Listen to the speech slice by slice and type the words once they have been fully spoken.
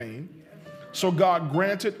So God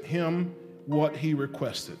granted him what he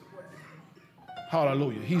requested.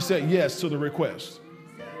 Hallelujah. He said yes to the request.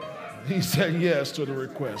 He said yes to the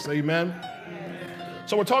request. Amen.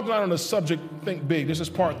 So we're talking about on the subject, Think Big. This is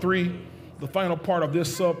part 3, the final part of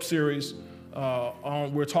this sub-series.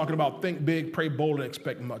 We're talking about think big, pray bold, and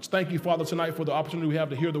expect much. Thank you, Father, tonight for the opportunity we have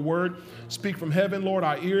to hear the word. Speak from heaven, Lord.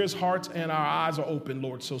 Our ears, hearts, and our eyes are open,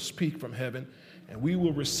 Lord. So speak from heaven, and we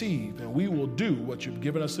will receive, and we will do what you've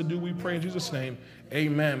given us to do. We pray in Jesus' name.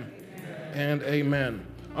 Amen and amen.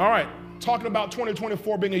 All right, talking about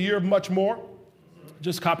 2024 being a year of much more.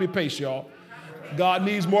 Just copy paste, y'all. God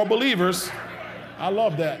needs more believers. I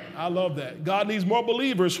love that. I love that. God needs more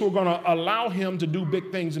believers who are going to allow him to do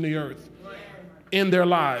big things in the earth, in their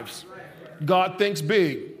lives. God thinks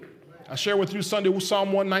big. I share with you Sunday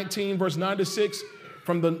Psalm 119, verse 9-6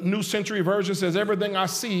 from the New Century Version says, everything I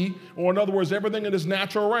see, or in other words, everything in this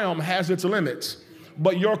natural realm has its limits,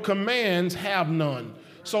 but your commands have none.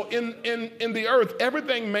 So in the earth,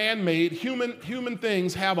 everything man-made, human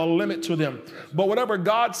things have a limit to them. But whatever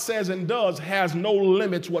God says and does has no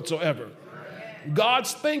limits whatsoever.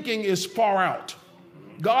 God's thinking is far out.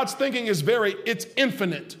 God's thinking is it's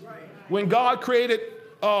infinite. When God created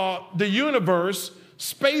the universe,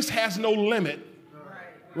 space has no limit,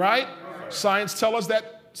 right? Science tells us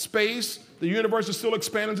that space, the universe is still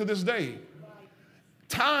expanding to this day.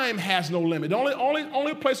 Time has no limit. The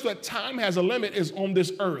only place that time has a limit is on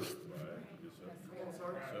this earth.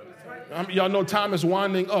 Y'all know time is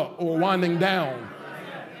winding up or winding down,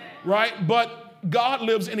 right? But God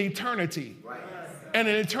lives in eternity. And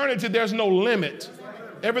in eternity, there's no limit.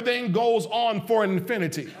 Everything goes on for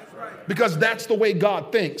infinity because that's the way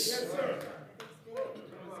God thinks.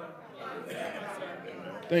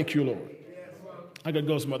 Thank you, Lord. I could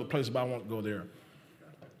go some other places, but I won't go there.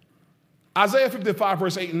 Isaiah 55,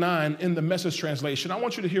 verse 8 and 9 in the Message translation. I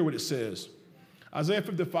want you to hear what it says. Isaiah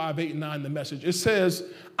 55, 8 and 9, the Message. It says,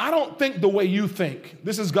 I don't think the way you think.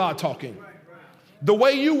 This is God talking. The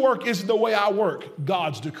way you work is the way I work,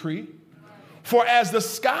 God's decree. For as the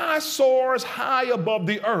sky soars high above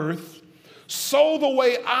the earth, so the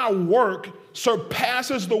way I work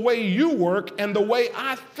surpasses the way you work, and the way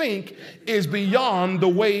I think is beyond the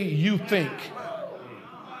way you think.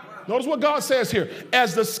 Notice what God says here.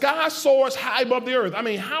 As the sky soars high above the earth. I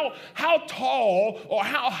mean, how tall or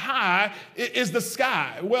how high is the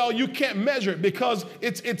sky? Well, you can't measure it because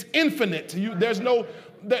it's infinite. There's no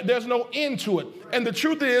end to it. And the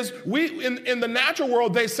truth is, we in the natural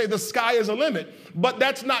world, they say the sky is a limit. But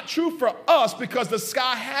that's not true for us because the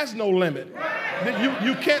sky has no limit.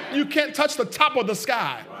 You can't touch the top of the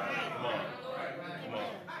sky.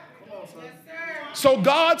 So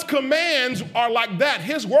God's commands are like that.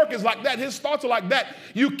 His work is like that. His thoughts are like that.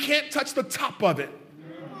 You can't touch the top of it.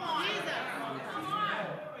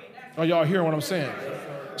 Are y'all hearing what I'm saying?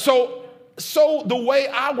 So the way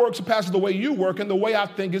I work surpasses the way you work, and the way I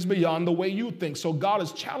think is beyond the way you think. So God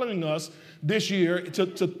is challenging us this year to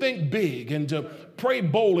think big and to pray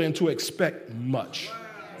boldly and to expect much.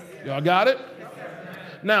 Y'all got it?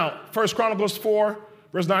 Now, 1 Chronicles 4,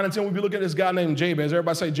 verse 9 and 10, we'll be looking at this guy named Jabez.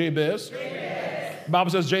 Everybody say Jabez. The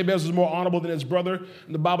Bible says Jabez was more honorable than his brother.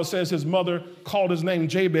 And the Bible says his mother called his name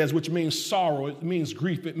Jabez, which means sorrow. It means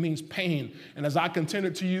grief. It means pain. And as I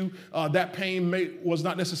contended to you, that pain was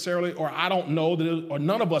not necessarily, or I don't know, or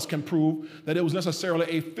none of us can prove that it was necessarily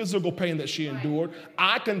a physical pain that she endured.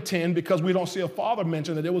 I contend, because we don't see a father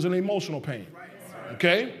mention, that it was an emotional pain.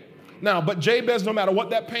 Okay? Now, but Jabez, no matter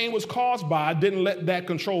what that pain was caused by, didn't let that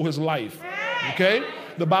control his life. Okay?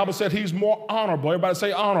 The Bible said he's more honorable. Everybody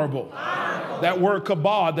say honorable. That word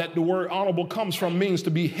kabod, that the word honorable comes from, means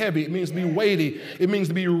to be heavy. It means to be weighty. It means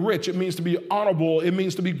to be rich. It means to be honorable. It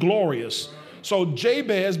means to be glorious. So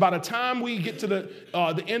Jabez, by the time we get to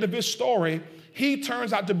the end of his story, he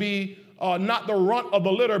turns out to be not the runt of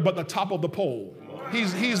the litter, but the top of the pole.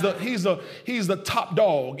 He's the top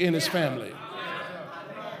dog in his family.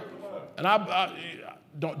 And I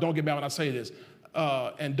don't get mad when I say this.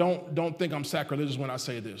 And don't think I'm sacrilegious when I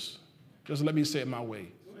say this. Just let me say it my way.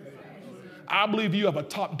 I believe you have a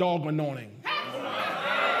top dog anointing.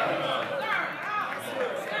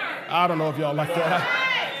 I don't know if y'all like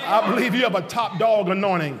that. I believe you have a top dog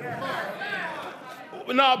anointing.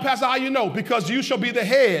 No, Pastor, how you know? Because you shall be the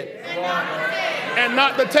head and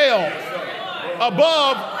not the tail.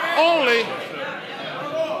 Above only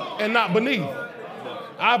and not beneath.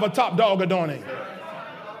 I have a top dog anointing.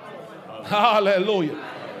 Hallelujah.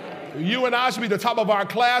 You and I should be the top of our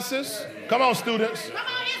classes. Come on, students.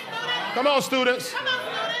 Come on, students.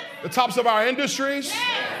 The tops of our industries.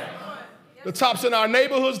 The tops in our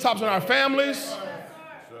neighborhoods, the tops in our families.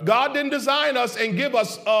 God didn't design us and give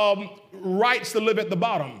us rights to live at the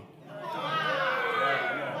bottom.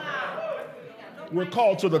 We're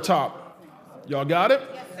called to the top. Y'all got it?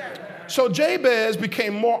 So Jabez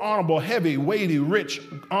became more honorable, heavy, weighty, rich,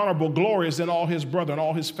 honorable, glorious than all his brethren,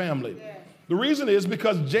 all his family. The reason is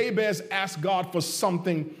because Jabez asked God for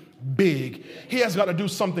something big. He has got to do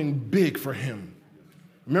something big for him.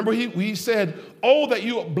 Remember, he said, oh, that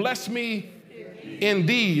you bless me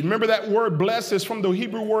indeed. Remember that word bless is from the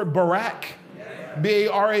Hebrew word barak,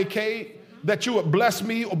 B-A-R-A-K, that you would bless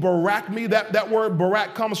me or barak me. That word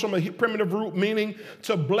barak comes from a primitive root meaning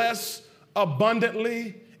to bless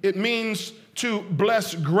abundantly. It means to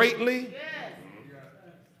bless greatly.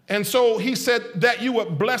 And so he said that you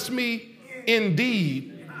would bless me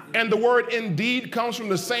indeed. And the word indeed comes from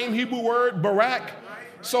the same Hebrew word, barak.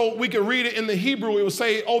 So we could read it in the Hebrew. It would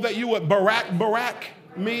say, oh, that you would barak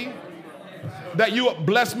me. That you would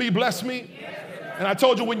bless me. And I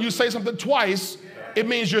told you when you say something twice, it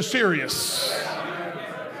means you're serious.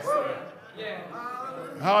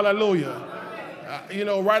 Hallelujah.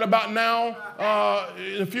 Right about now,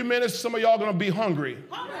 in a few minutes, some of y'all going to be hungry.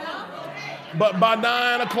 But by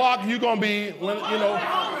 9 o'clock, you're going to be,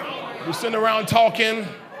 you're sitting around talking.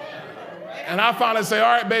 And I finally say,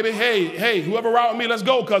 all right, baby, hey, whoever ride with me, let's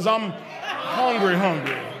go, because I'm hungry.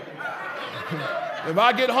 If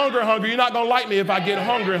I get hungry, you're not going to like me if I get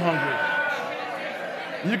hungry.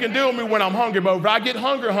 You can deal with me when I'm hungry, but if I get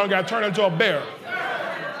hungry, I turn into a bear.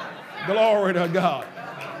 Glory to God.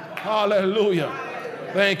 Hallelujah.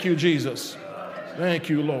 Thank you, Jesus. Thank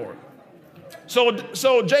you, Lord. So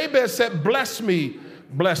Jabez said, bless me.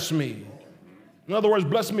 In other words,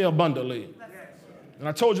 bless me abundantly. And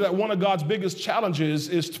I told you that one of God's biggest challenges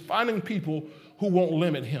is finding people who won't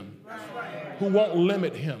limit him.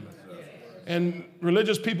 And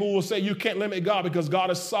religious people will say you can't limit God because God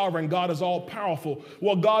is sovereign, God is all powerful.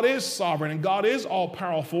 Well, God is sovereign and God is all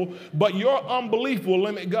powerful, but your unbelief will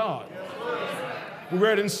limit God. We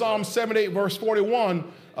read in Psalm 78, verse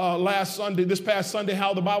 41 this past Sunday,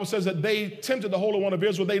 how the Bible says that they tempted the Holy One of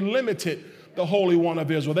Israel. They limited the Holy One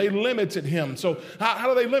of Israel. They limited him. So how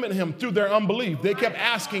do they limit him? Through their unbelief. They kept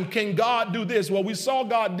asking, can God do this? Well, we saw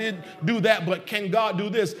God did do that, but can God do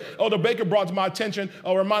this? Elder Baker brought to my attention,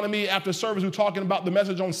 reminded me after service, we were talking about the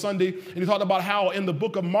message on Sunday, and he talked about how in the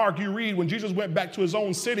book of Mark, you read when Jesus went back to his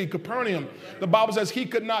own city, Capernaum, the Bible says he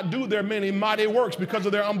could not do their many mighty works because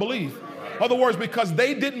of their unbelief. In other words, because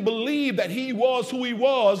they didn't believe that he was who he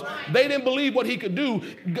was, they didn't believe what he could do.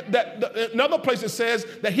 Another place it says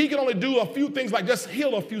that he could only do a few things like just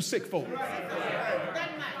heal a few sick folk.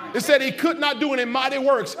 It said he could not do any mighty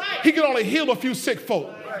works. He could only heal a few sick folk.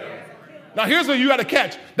 Now here's what you got to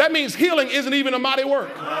catch. That means healing isn't even a mighty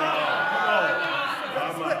work.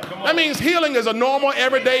 That means healing is a normal,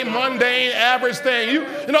 everyday, mundane, average thing.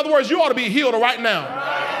 In other words, you ought to be healed right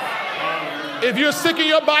now. If you're sick in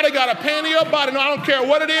your body, got a pain in your body, no, I don't care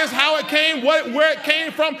what it is, how it came, where it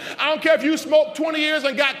came from. I don't care if you smoked 20 years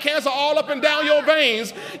and got cancer all up and down your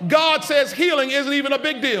veins. God says healing isn't even a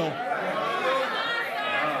big deal.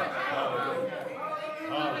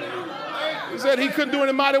 He said he couldn't do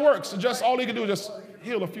any mighty works. So just all he could do was just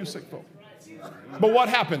heal a few sick folk. But what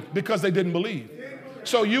happened? Because they didn't believe.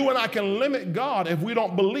 So you and I can limit God if we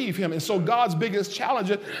don't believe him. And so God's biggest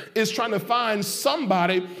challenge is trying to find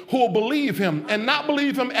somebody who will believe him and not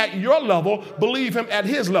believe him at your level, believe him at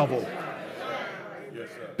his level.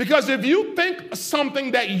 Because if you think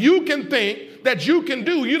something that you can think that you can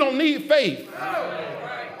do, you don't need faith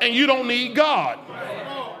and you don't need God.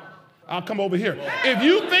 I'll come over here. If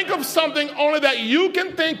you think of something only that you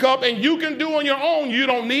can think of and you can do on your own, you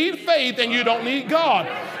don't need faith and you don't need God.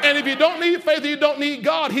 And if you don't need faith and you don't need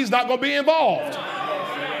God, he's not going to be involved.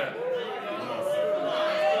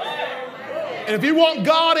 And if you want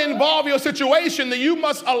God to involve your situation, then you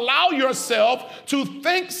must allow yourself to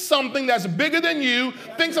think something that's bigger than you,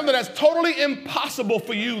 think something that's totally impossible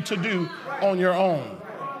for you to do on your own.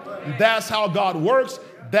 That's how God works.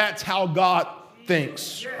 That's how God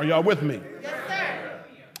thinks. Are y'all with me? Yes, sir.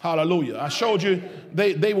 Hallelujah. I showed you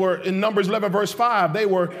they were in Numbers 11 verse 5. They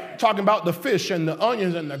were talking about the fish and the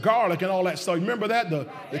onions and the garlic and all that stuff. Remember that?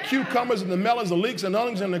 The cucumbers and the melons, the leeks and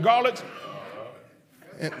onions and the garlics.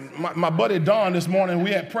 And my buddy Don this morning, we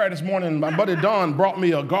had prayer this morning. My buddy Don brought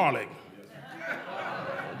me a garlic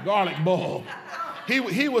bulb.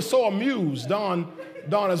 He was so amused. Don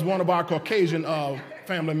is one of our Caucasian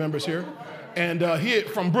family members here. And he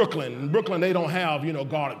from Brooklyn. In Brooklyn, they don't have,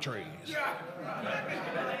 garlic trees.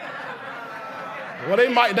 Well,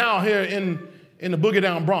 they might down here in the Boogie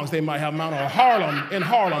Down Bronx, they might have them out in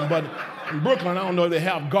Harlem, but in Brooklyn, I don't know if they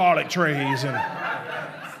have garlic trees. And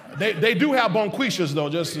They do have bonquishas though,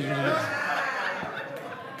 just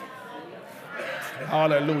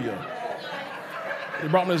hallelujah. He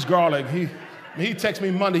brought me this garlic. He texted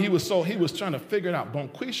me Monday. He was trying to figure it out.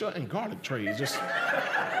 Bonquisha and garlic trays.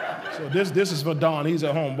 So this is for Don. He's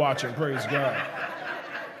at home watching. Praise God.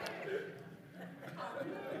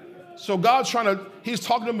 So God's he's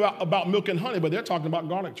talking about milk and honey, but they're talking about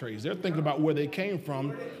garlic trays. They're thinking about where they came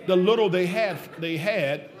from, the little they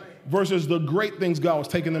had versus the great things God was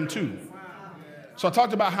taking them to. So I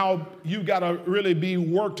talked about how you got to really be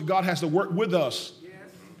worked. God has to work with us.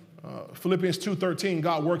 Philippians 2:13,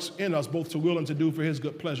 God works in us both to will and to do for his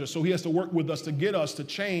good pleasure. So he has to work with us to get us to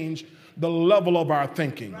change the level of our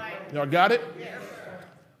thinking. Y'all got it? Yes.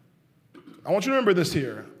 I want you to remember this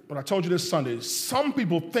here, what I told you this Sunday. Some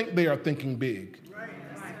people think they are thinking big.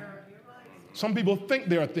 Some people think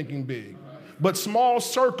they are thinking big. But small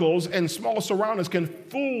circles and small surroundings can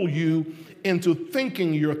fool you into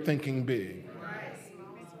thinking you're thinking big.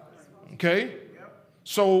 Okay?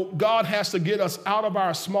 So God has to get us out of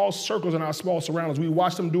our small circles and our small surroundings. We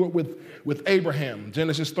watched him do it with Abraham.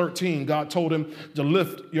 Genesis 13, God told him to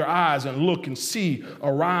lift your eyes and look and see,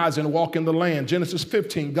 arise and walk in the land. Genesis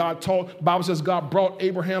 15, the Bible says God brought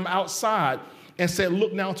Abraham outside and said,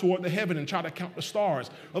 look now toward the heaven and try to count the stars.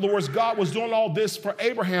 In other words, God was doing all this for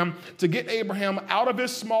Abraham to get Abraham out of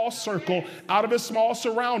his small circle, out of his small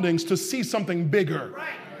surroundings to see something bigger.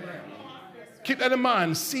 Keep that in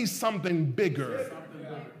mind, see something bigger.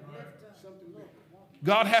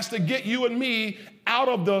 God has to get you and me out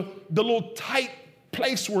of the little tight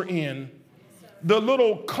place we're in, the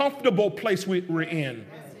little comfortable place we're in.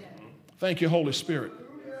 Thank you, Holy Spirit.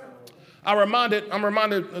 I'm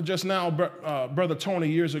reminded just now, Brother Tony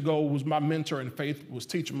years ago was my mentor in faith, was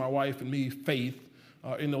teaching my wife and me faith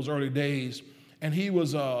in those early days. And he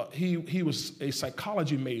was a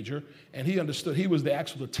psychology major, and he understood. He was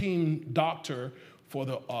the team doctor for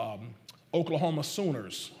the Oklahoma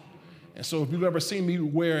Sooners. And so if you've ever seen me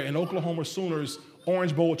wear an Oklahoma Sooners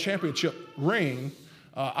Orange Bowl championship ring,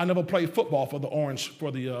 I never played football for the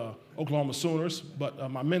Oklahoma Sooners,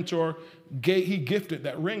 but my mentor, he gifted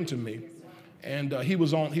that ring to me. And he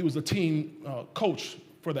was the team coach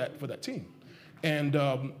for that team.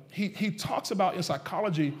 And he talks about in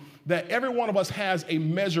psychology that every one of us has a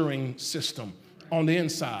measuring system on the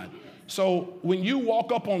inside. So when you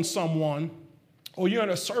walk up on someone or you're in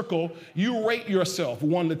a circle, you rate yourself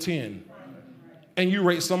 1 to 10, and you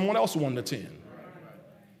rate someone else 1 to 10.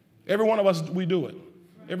 Every one of us, we do it.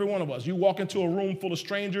 Every one of us. You walk into a room full of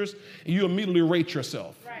strangers, and you immediately rate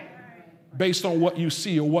yourself based on what you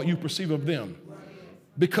see or what you perceive of them,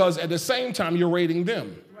 because at the same time, you're rating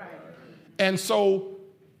them. And so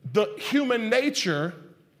the human nature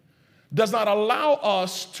does not allow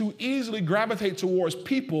us to easily gravitate towards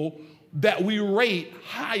people that we rate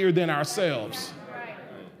higher than ourselves.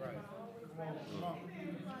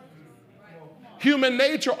 Human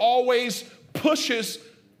nature always pushes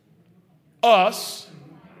us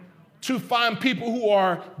to find people who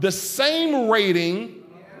are the same rating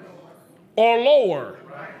or lower,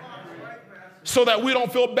 so that we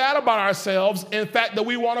don't feel bad about ourselves. In fact, that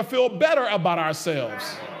we want to feel better about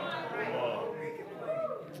ourselves.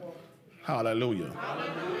 Hallelujah.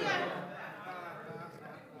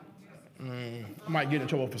 I might get in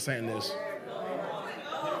trouble for saying this,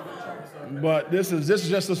 but this is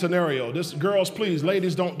just a scenario. Girls, please,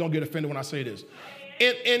 ladies, don't get offended when I say this.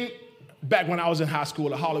 Back when I was in high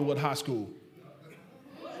school, at Hollywood High School,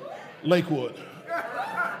 Lakewood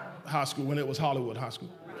High School, when it was Hollywood High School.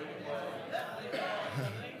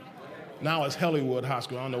 Now it's Hollywood High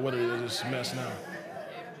School. I don't know what it is. It's a mess now.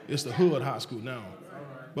 It's the Hood High School now.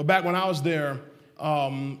 But back when I was there,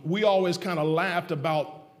 we always kind of laughed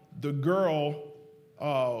about the girl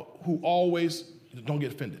who always, don't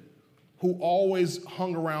get offended, who always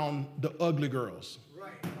hung around the ugly girls.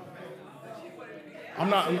 I'm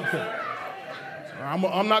not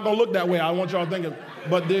going to look that way. I want y'all thinking,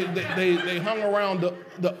 but they hung around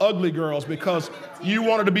the ugly girls because you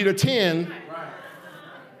wanted to be the 10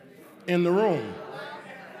 in the room.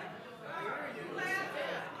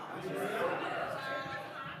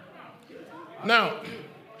 Now,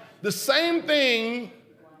 the same thing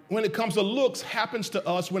when it comes to looks happens to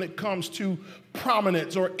us when it comes to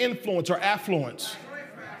prominence or influence or affluence.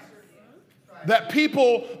 That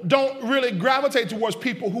people don't really gravitate towards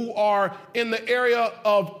people who are in the area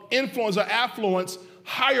of influence or affluence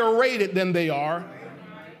higher rated than they are,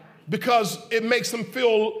 because it makes them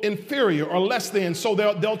feel inferior or less than. So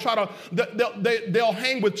they'll try to they'll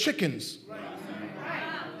hang with chickens.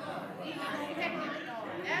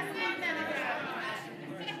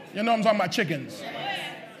 You know what I'm talking about?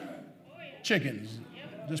 Chickens.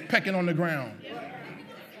 just pecking on the ground.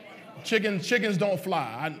 Chickens don't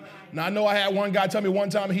fly. Now, I know I had one guy tell me one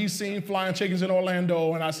time he's seen flying chickens in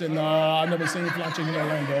Orlando, and I said, no, I've never seen flying chicken in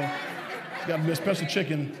Orlando. It's got to be a special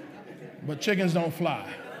chicken, but chickens don't fly.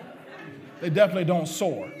 They definitely don't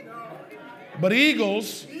soar. But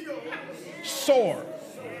eagles soar.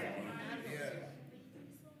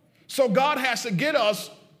 So God has to get us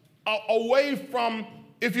away from,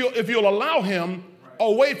 if you'll allow him,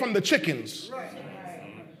 away from the chickens.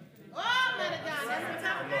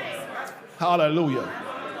 Hallelujah.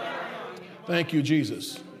 Thank you,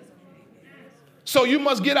 Jesus. So you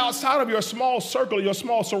must get outside of your small circle, your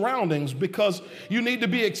small surroundings, because you need to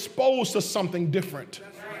be exposed to something different.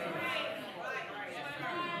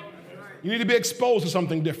 You need to be exposed to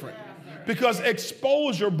something different, because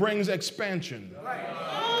exposure brings expansion.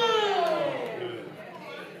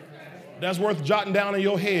 That's worth jotting down in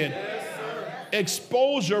your head.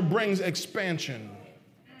 Exposure brings expansion.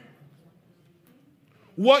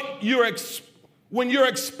 When you're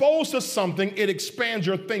exposed to something, it expands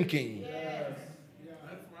your thinking. Yes.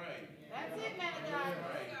 That's right. That's it, man of God.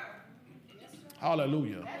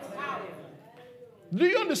 Hallelujah. Do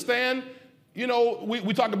you understand? You know,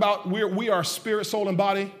 we talk about we are spirit, soul, and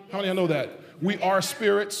body. How many of you know that? We are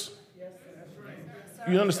spirits.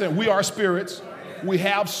 You understand? We are spirits. We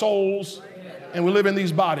have souls, and we live in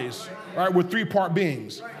these bodies. Right? We're three-part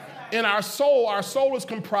beings. In our soul is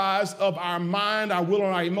comprised of our mind, our will,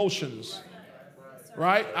 and our emotions.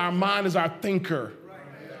 Right? Our mind is our thinker.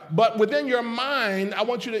 But within your mind, I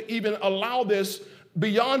want you to even allow this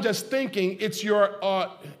beyond just thinking. It's your, I'm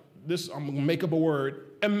going to make up a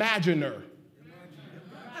word, imaginer.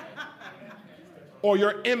 Or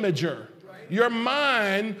your imager. Your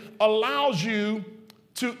mind allows you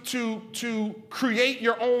to create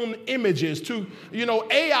your own images.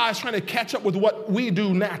 AI is trying to catch up with what we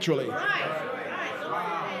do naturally.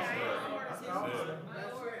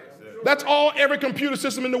 That's all every computer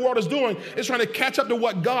system in the world is doing. It's trying to catch up to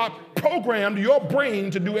what God programmed your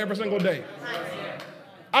brain to do every single day.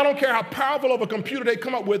 I don't care how powerful of a computer they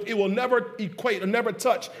come up with, it will never equate or never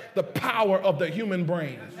touch the power of the human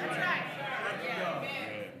brain.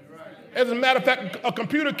 As a matter of fact, a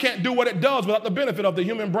computer can't do what it does without the benefit of the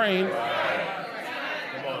human brain.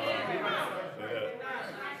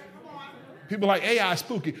 People are like, AI is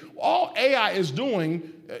spooky. All AI is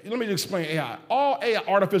doing, let me explain AI. All AI,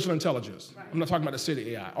 artificial intelligence. I'm not talking about the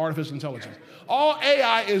city AI, artificial intelligence. All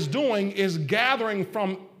AI is doing is gathering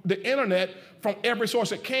from the internet, from every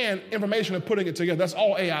source it can, information and putting it together. That's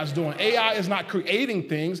all AI is doing. AI is not creating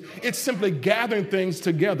things. It's simply gathering things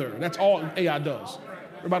together. That's all AI does.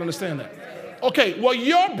 Everybody understand that? Okay, well,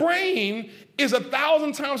 your brain is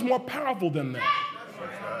 1,000 times more powerful than that.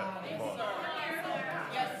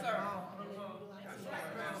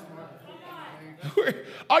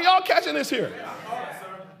 Are y'all catching this here?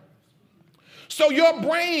 So your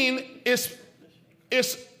brain is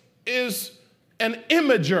an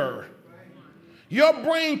imager. Your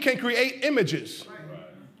brain can create images.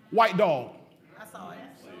 White dog.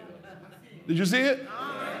 Did you see it?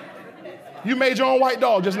 You made your own white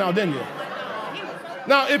dog just now, didn't you?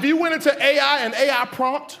 Now, if you went into AI and AI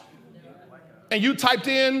prompt, and you typed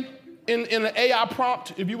in an AI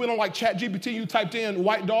prompt, if you went on like ChatGPT, you typed in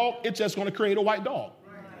white dog, it's just going to create a white dog.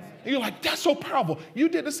 And you're like, that's so powerful. You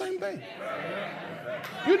did the same thing.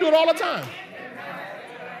 You do it all the time.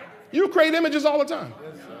 You create images all the time.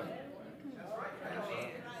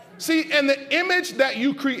 See, and the image that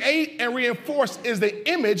you create and reinforce is the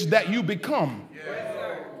image that you become.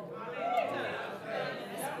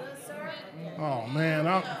 Oh, man,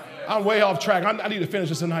 I'm way off track. I need to finish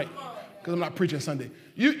this tonight because I'm not preaching Sunday.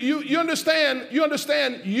 You understand,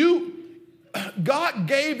 God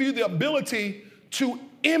gave you the ability to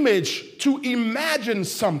imagine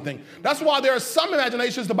something. That's why there are some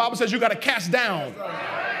imaginations the Bible says you got to cast down.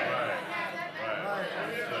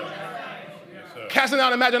 Casting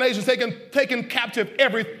down imaginations, taking captive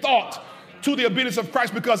every thought to the obedience of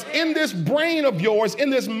Christ, because in this brain of yours, in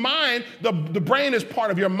this mind, the brain is part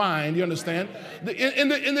of your mind, you understand? In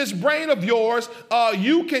this brain of yours,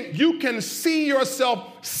 you can see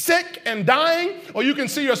yourself sick and dying, or you can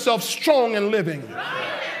see yourself strong and living.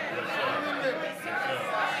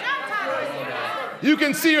 You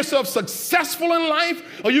can see yourself successful in life,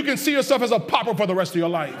 or you can see yourself as a pauper for the rest of your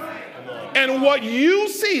life. And what you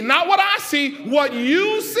see, not what I see, what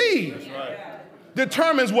you see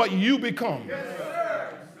determines what you become.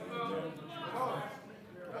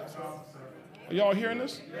 Are y'all hearing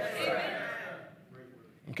this?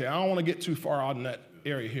 Okay, I don't want to get too far out in that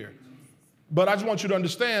area here. But I just want you to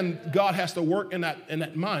understand God has to work in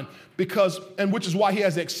that mind which is why he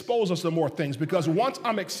has to expose us to more things. Because once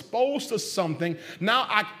I'm exposed to something, now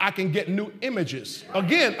I can get new images.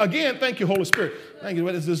 Again, thank you, Holy Spirit. Thank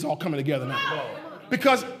you. This is all coming together now.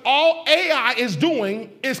 Because all AI is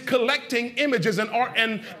doing is collecting images and art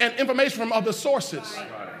and information from other sources.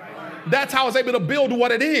 That's how it's able to build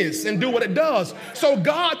what it is and do what it does. So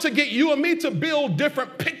God, to get you and me to build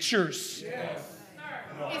different pictures,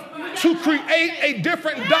 to create a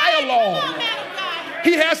different dialogue,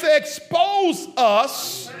 he has to expose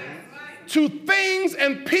us to things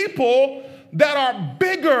and people that are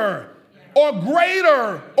bigger or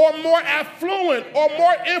greater or more affluent or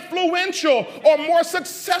more influential or more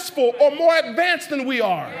successful or more advanced than we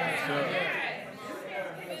are.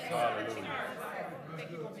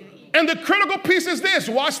 And the critical piece is this,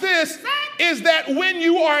 watch this, is that when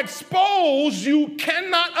you are exposed, you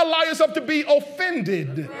cannot allow yourself to be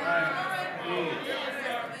offended.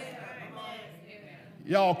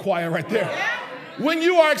 Y'all quiet right there. When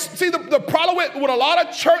you are, see the problem with a lot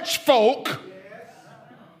of church folk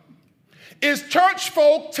is church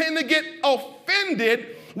folk tend to get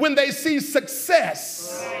offended when they see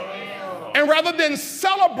success. And rather than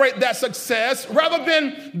celebrate that success, rather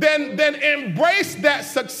than embrace that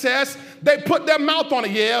success, they put their mouth on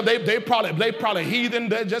it. Yeah, they probably heathen.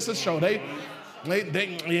 They're just a show. They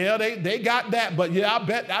got that, but yeah,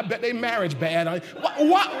 I bet they marriage bad.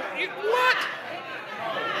 What?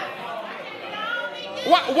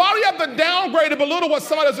 Why do you have to downgrade and belittle what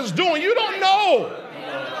somebody else is doing? You don't know.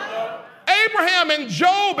 Abraham and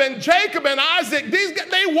Job and Jacob and Isaac,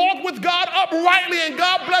 they walked with God uprightly and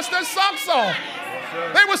God blessed their socks off.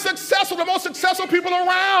 They were successful, the most successful people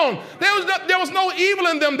around. There was no evil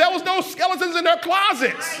in them. There was no skeletons in their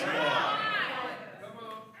closets.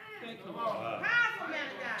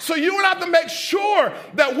 So you would have to make sure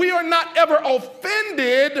that we are not ever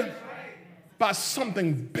offended by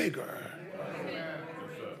something bigger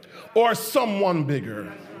or someone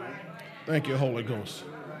bigger. Thank you, Holy Ghost.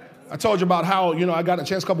 I told you about how, I got a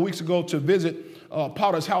chance a couple weeks ago to visit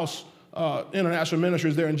Potter's House International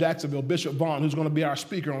Ministries there in Jacksonville, Bishop Vaughn, who's going to be our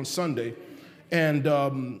speaker on Sunday, and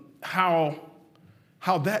how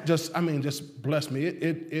that just blessed me.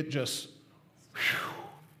 It just, whew.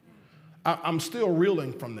 I'm still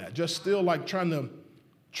reeling from that, just still like trying to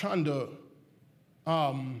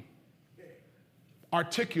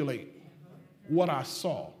articulate what I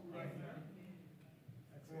saw.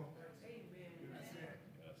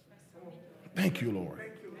 Thank you,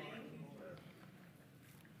 Lord.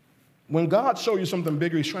 When God shows you something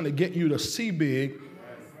bigger, he's trying to get you to see big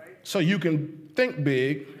so you can think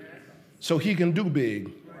big so he can do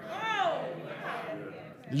big.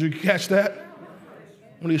 Did you catch that?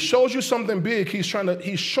 When he shows you something big, he's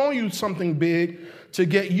showing you something big to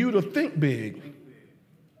get you to think big.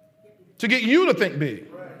 To get you to think big.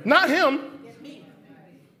 Not him.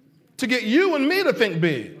 To get you and me to think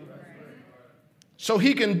big. So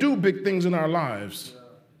he can do big things in our lives.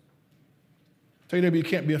 Tell you, you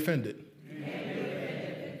can't be offended.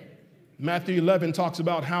 Matthew 11 talks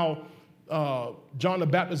about how John the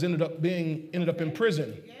Baptist ended up in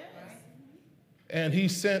prison. And he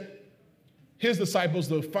sent his disciples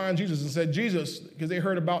to find Jesus and said, Jesus, because he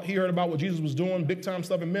heard about what Jesus was doing, big time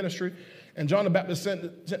stuff in ministry. And John the Baptist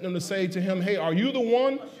sent them to say to him, hey, are you the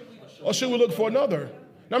one or should we look for another?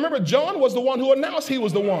 Now remember, John was the one who announced he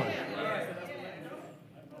was the one.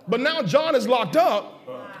 But now John is locked up.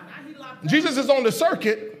 Jesus is on the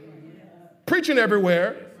circuit, preaching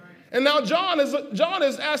everywhere. And now John is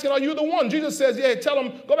asking, are you the one? Jesus says, yeah,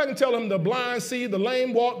 go back and tell him the blind see, the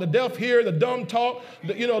lame walk, the deaf hear, the dumb talk,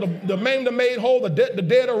 the maimed are made whole, the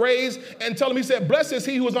dead are raised. And tell him, he said, blessed is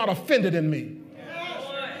he who is not offended in me.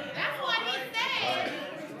 That's what he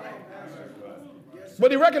said.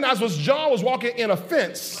 What he recognized was John was walking in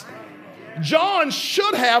offense. John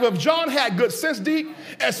should have, if John had good sense, Deke,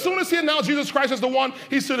 as soon as he announced Jesus Christ as the one,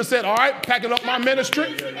 he should have said, all right, packing up my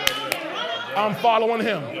ministry, I'm following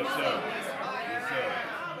him.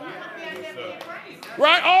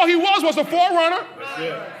 Right? All he was a forerunner.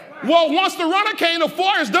 Well, once the runner came, the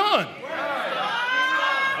fore is done.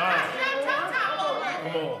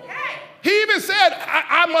 He even said,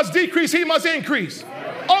 I must decrease, he must increase.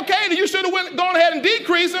 Okay, then you should have gone ahead and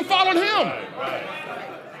decreased and followed him.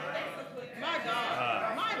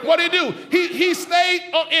 What did he do? He stayed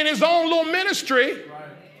in his own little ministry,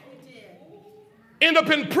 ended up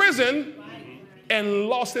in prison, and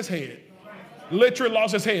lost his head. Literally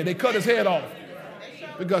lost his head. They cut his head off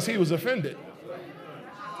because he was offended.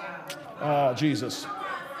 Oh, Jesus.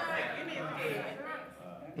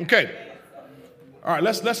 Okay. All right,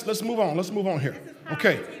 let's move on. Let's move on here.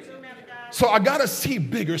 Okay. So I got to see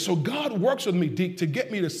bigger. So God works with me, Deke, to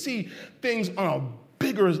get me to see things on a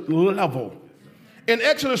bigger level. In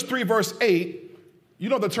Exodus 3, verse 8, you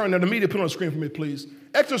know the turn there, the media, put it on the screen for me, please.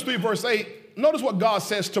 Exodus 3, verse 8, notice what God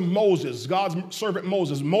says to Moses, God's servant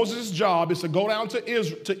Moses. Moses' job is to go down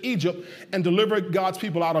to Egypt and deliver God's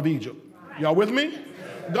people out of Egypt. Y'all with me?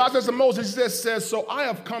 God says to Moses, he says, so I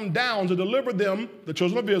have come down to deliver them, the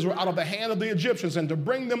children of Israel, out of the hand of the Egyptians and to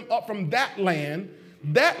bring them up from that land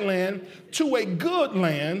to a good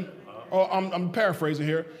land, or I'm paraphrasing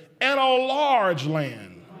here, and a large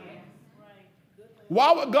land.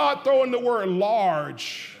 Why would God throw in the word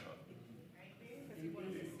large?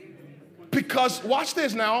 Because, watch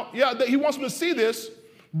this now, yeah, he wants them to see this,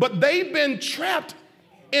 but they've been trapped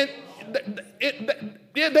in,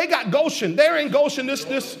 they got Goshen. They're in Goshen,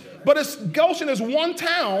 but Goshen is one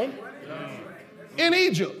town in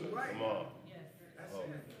Egypt.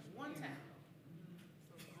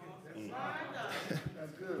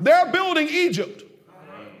 They're building Egypt.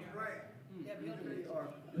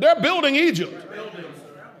 They're building Egypt.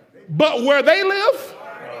 But where they live,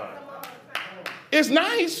 it's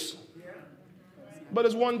nice, but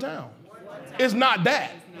it's one town. It's not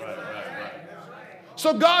that.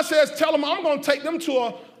 So God says, tell them I'm going to take them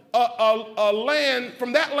to a land,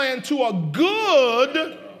 from that land to a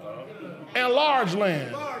good and large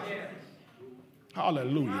land.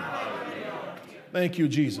 Hallelujah. Thank you,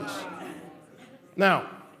 Jesus. Now,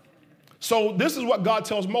 so this is what God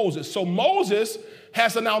tells Moses. So Moses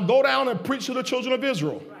has to now go down and preach to the children of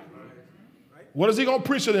Israel. What is he going to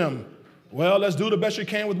preach to them? Well, let's do the best you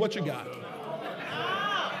can with what you got.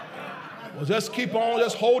 Well, just keep on,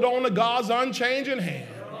 just hold on to God's unchanging hand.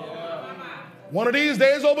 One of these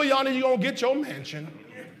days over yonder, you're going to get your mansion.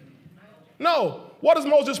 No. What does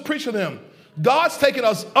Moses preach to them? God's taking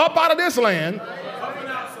us up out of this land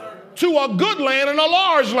to a good land and a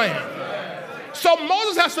large land. So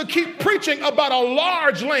Moses has to keep preaching about a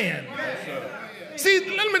large land. See,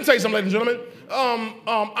 let me tell you something, ladies and gentlemen.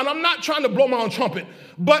 And I'm not trying to blow my own trumpet,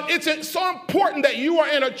 but it's so important that you are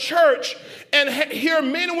in a church and hear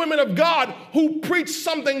men and women of God who preach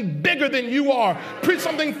something bigger than you are, preach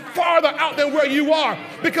something farther out than where you are,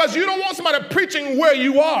 because you don't want somebody preaching where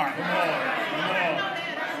you are.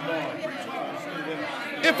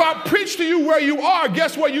 If I preach to you where you are,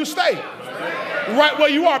 guess where you stay? Right where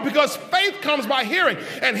you are, because faith comes by hearing,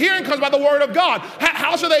 and hearing comes by the word of God.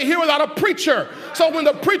 How should they hear without a preacher? So when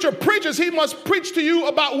the preacher preaches, he must preach to you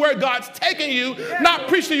about where God's taking you, not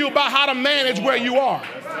preach to you about how to manage where you are.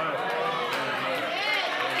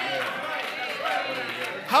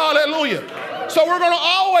 Hallelujah. So we're going to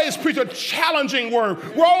always preach a challenging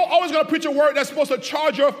word. We're always going to preach a word that's supposed to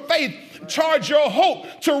charge your faith, charge your hope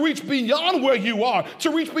to reach beyond where you are,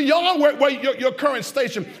 to reach beyond where your current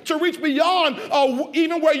station, to reach beyond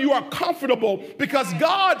even where you are comfortable, because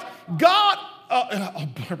God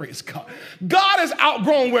has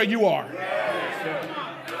outgrown where you are.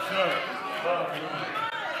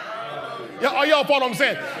 Y'all follow what I'm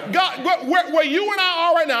saying? God, where you and I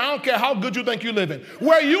are right now, I don't care how good you think you're living.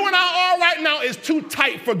 Where you and I are right now is too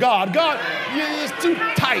tight for God. God, it's too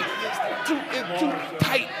tight. It's too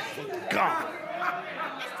tight for God.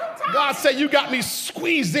 God said, you got me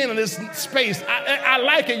squeezed in this space. I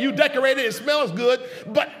like it. You decorated it. It smells good.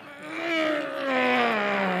 But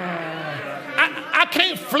I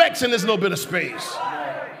can't flex in this little bit of space.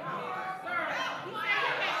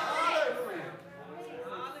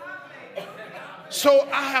 So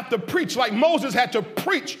I have to preach like Moses had to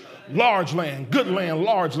preach large land, good land,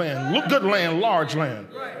 large land, good land, large land.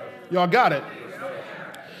 Y'all got it?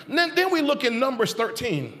 And then we look in Numbers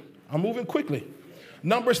 13. I'm moving quickly.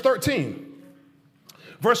 Numbers 13,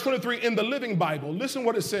 verse 23 in the Living Bible. Listen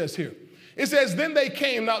what it says here. It says, then they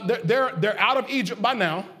came. Now, they're out of Egypt by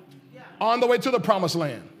now, on the way to the promised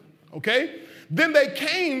land. Okay? Then they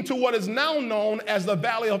came to what is now known as the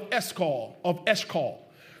Valley of Eshcol,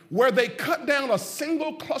 where they cut down a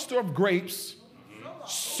single cluster of grapes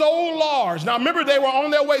so large. Now remember, they were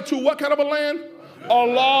on their way to what kind of a land?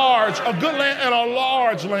 A good land and a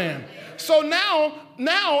large land. So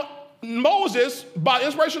now Moses, by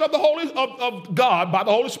inspiration of of God, by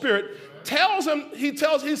the Holy Spirit, he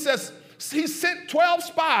says he sent 12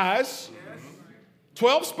 spies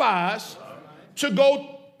to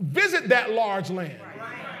go visit that large land.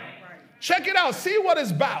 Check it out. See what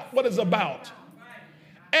it's about.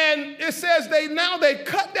 And it says they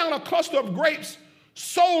cut down a cluster of grapes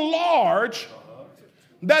so large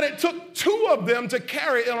that it took 2 of them to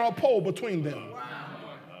carry it on a pole between them.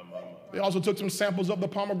 They also took some samples of the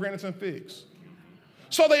pomegranates and figs.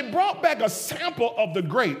 So they brought back a sample of the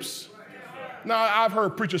grapes. Now, I've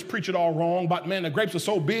heard preachers preach it all wrong about, man, the grapes are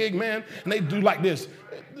so big, man, and they do like this.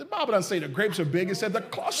 The Bible doesn't say the grapes are big. It said the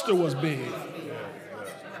cluster was big.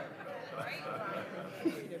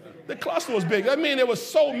 The cluster was big. I mean, there were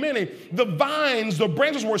so many. The vines, the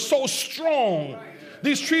branches were so strong.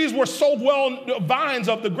 These trees were so well, vines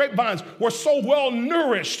of the grapevines were so well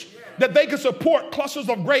nourished that they could support clusters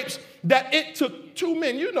of grapes that it took 2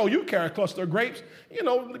 men. You know, you carry a cluster of grapes. You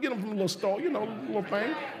know, get them from a little store, you know, little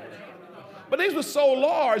thing. But these were so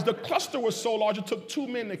large, the cluster was so large, it took 2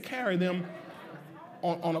 men to carry them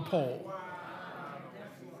on a pole.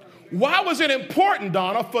 Why was it important,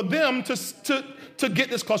 Donna, for them to get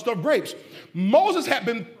this cluster of grapes? Moses had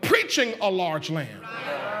been preaching a large land.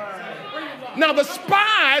 Now the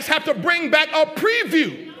spies have to bring back a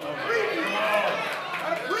preview,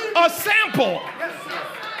 a sample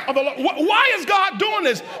of the Lord. Why is God doing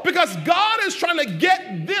this? Because God is trying to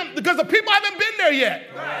get them, because the people haven't been there yet.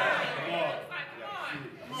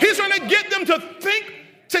 He's trying to get them to think,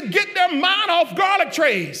 to get their mind off garlic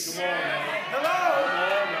trays.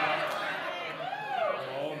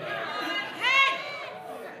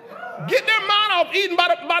 Get their mind off eating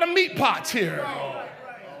by the meat pots here.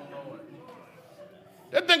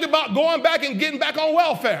 They're thinking about going back and getting back on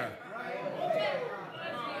welfare.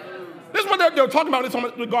 This is what they're talking about. This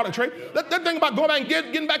on the garlic tray. They're thinking about going back and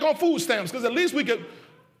getting back on food stamps, because at least we could.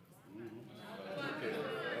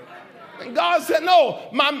 And God said, no,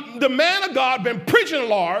 the man of God been preaching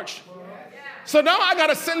large. So now I got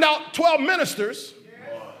to send out 12 ministers,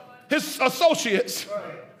 his associates,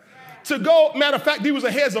 to go. Matter of fact, these were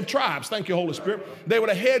the heads of tribes. Thank you, Holy Spirit. They were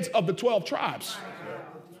the heads of the 12 tribes.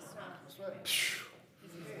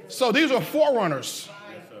 So these are forerunners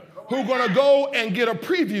who are going to go and get a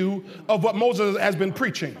preview of what Moses has been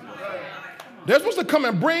preaching. They're supposed to come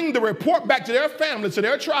and bring the report back to their families, to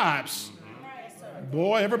their tribes.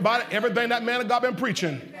 Boy, everything that man of God been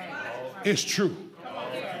preaching is true.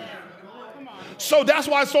 So that's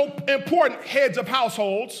why it's so important, heads of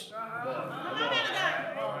households,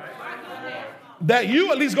 that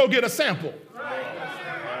you at least go get a sample.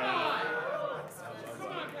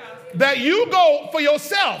 That you go for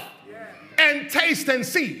yourself and taste and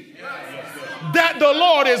see that the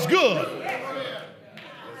Lord is good.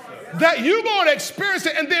 That you go and experience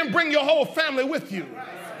it and then bring your whole family with you.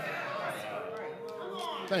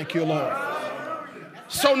 Thank you, Lord.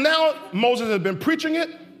 So now Moses has been preaching it.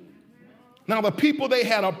 Now the people, they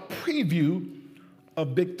had a preview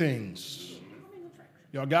of big things.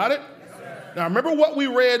 Y'all got it? Now remember what we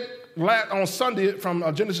read on Sunday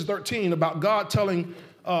from Genesis 13 about God telling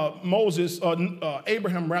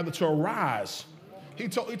Abraham rather, to arise. He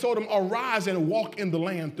told him, arise and walk in the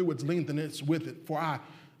land through its length and its width, for I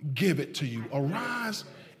give it to you. Arise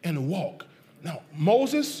and walk. Now,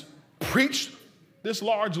 Moses preached this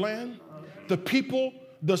large land. The people,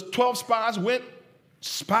 the 12 spies went,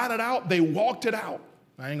 spied it out. They walked it out.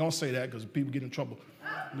 I ain't going to say that because people get in trouble.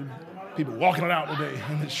 People walking it out today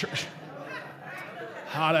in the church.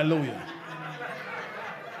 Hallelujah.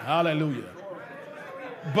 Hallelujah.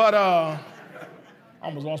 But I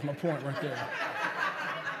almost lost my point right there.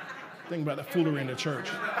 Think about the foolery in the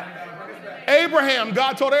church. Abraham,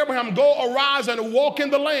 God told Abraham, go arise and walk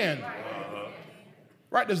in the land.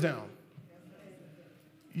 Write this down.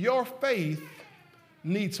 Your faith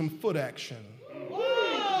needs some foot action.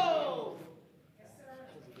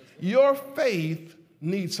 Your faith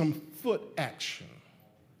needs some foot action.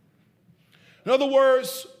 In other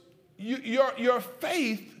words, your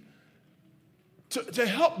faith, to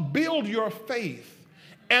help build your faith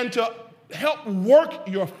and to help work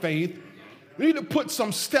your faith, you need to put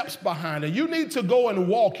some steps behind it. You need to go and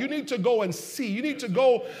walk. You need to go and see. You need to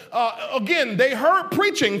go, again, they heard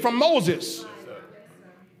preaching from Moses.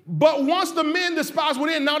 But once the spies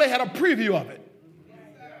went in, now they had a preview of it.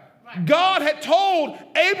 God had told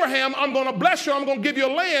Abraham, I'm going to bless you, I'm going to give you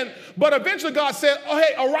a land. But eventually God said, oh,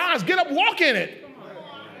 hey, arise, get up, walk in it.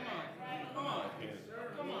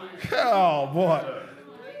 Oh, boy.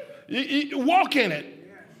 You walk in it.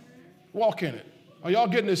 Walk in it. Are y'all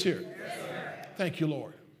getting this here? Thank you,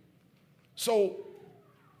 Lord. So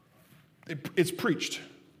it's preached.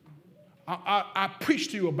 I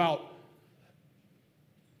preached to you about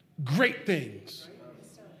great things.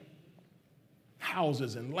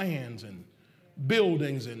 Houses and lands and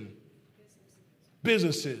buildings and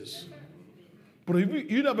businesses. But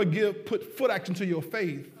if you never put foot action to your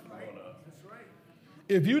faith,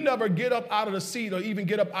 if you never get up out of the seat or even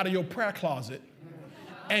get up out of your prayer closet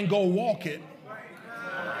and go walk it,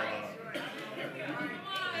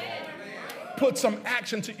 put some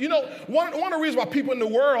action to, one of the reasons why people in the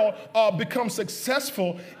world become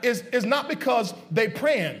successful is not because they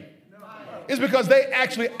praying. It's because they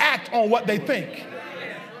actually act on what they think.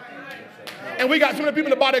 And we got so many people in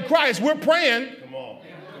the body of Christ. We're praying. Come on.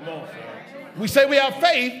 Come on, sir. We say we have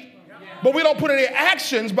faith, but we don't put any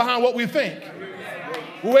actions behind what we think.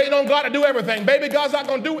 We're waiting on God to do everything. Baby, God's not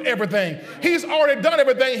going to do everything. He's already done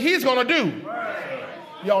everything He's going to do.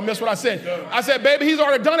 Y'all missed what I said. I said, baby, He's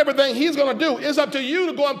already done everything He's going to do. It's up to you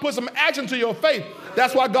to go and put some action to your faith.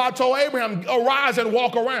 That's why God told Abraham, arise and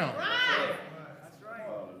walk around.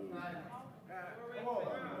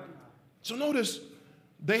 So notice,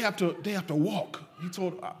 they have to walk. He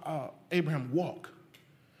told Abraham, walk.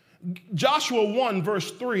 Joshua 1,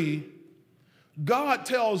 verse 3, God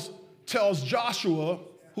tells Joshua,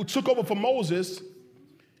 who took over for Moses,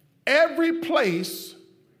 every place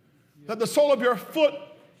that the sole of your foot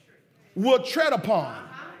will tread upon,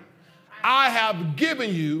 I have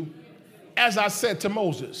given you, as I said to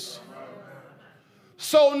Moses.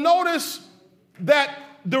 So notice that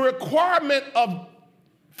the requirement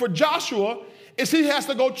for Joshua is he has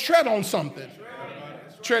to go tread on something.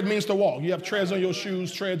 Tread means to walk. You have treads on your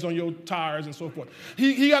shoes, treads on your tires, and so forth.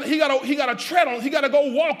 He got to tread on. He got to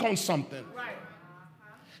go walk on something.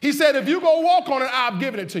 He said, if you go walk on it, I've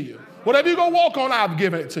given it to you. Whatever you go walk on, I've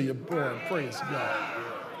given it to you. Boy, praise God.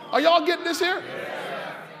 Are y'all getting this here?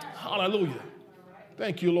 Hallelujah.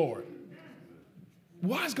 Thank you, Lord.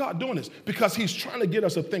 Why is God doing this? Because He's trying to get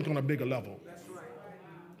us to think on a bigger level.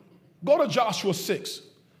 Go to Joshua 6.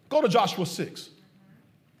 Go to Joshua 6.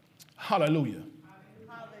 Hallelujah.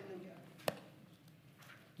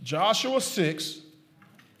 Joshua 6,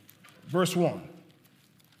 verse 1.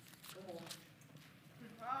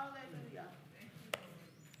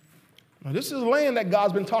 Now, this is the land that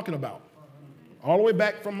God's been talking about, all the way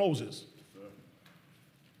back from Moses.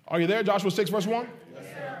 Are you there? Joshua 6, verse 1? Yes,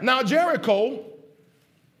 now, Jericho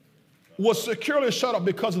was securely shut up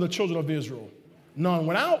because of the children of Israel. None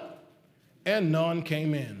went out, and none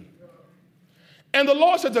came in. And the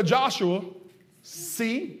Lord said to Joshua,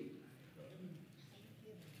 see,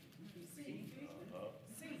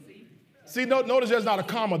 notice there's not a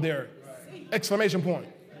comma there. Exclamation point.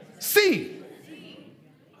 See.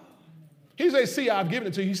 He said, see, I've given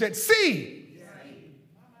it to you. He said, see.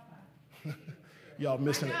 Y'all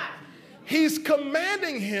missing it. He's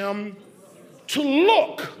commanding him to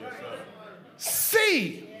look,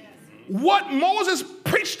 see what Moses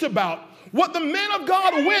preached about, what the men of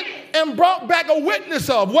God went and brought back a witness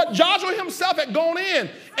of, what Joshua himself had gone in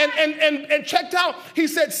and checked out. He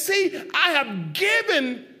said, see, I have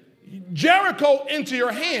given Jericho into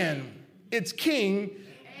your hand, its king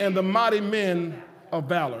and the mighty men of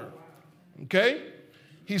valor. Okay?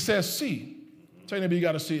 He says, see. Tell your neighbor, you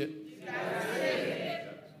got to see it.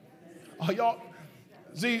 Y'all,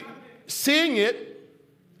 see, seeing it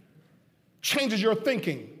changes your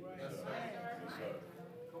thinking.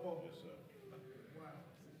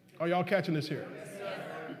 Are y'all catching this here?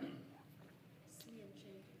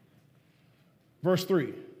 Verse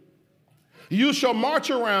 3. You shall march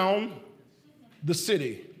around the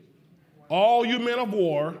city, all you men of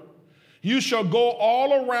war. You shall go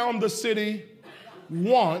all around the city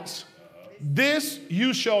once. This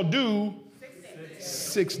you shall do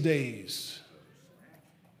 6 days.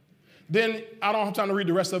 Then, I don't have time to read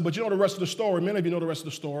the rest of it, but you know the rest of the story. Many of you know the rest of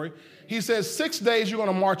the story. He says 6 days you're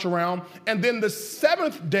going to march around, and then the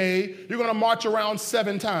seventh day you're going to march around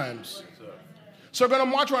 7 times. So you're going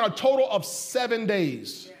to march around a total of 7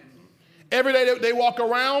 days. Every day they walk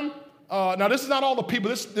around. Now, this is not all the people.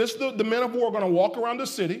 This the men of war are going to walk around the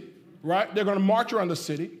city, right? They're going to march around the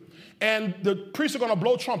city, and the priests are going to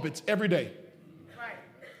blow trumpets every day.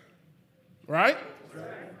 Right?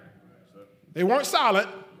 They weren't silent.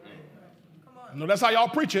 No, that's how y'all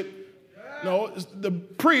preach it. No, the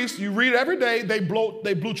priests, you read every day, they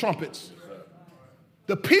blew trumpets.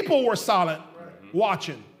 The people were silent,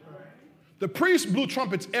 watching. The priests blew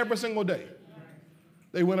trumpets every single day.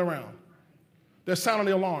 They went around. They're sounding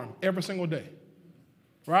the alarm every single day.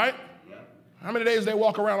 Right? How many days they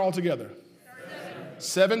walk around all together?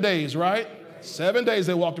 7 days, right? 7 days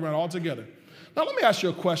they walked around all together. Now, let me ask you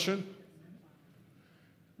a question.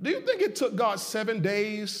 Do you think it took God 7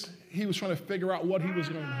 days? He was trying to figure out what he was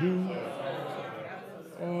going to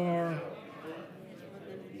do? Or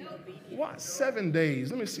what? 7 days.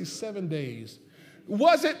 Let me see, 7 days.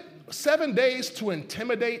 Was it 7 days to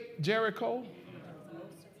intimidate Jericho?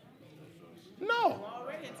 No.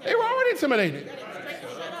 They were already intimidated.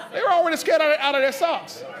 They were already scared out of their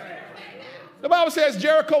socks. The Bible says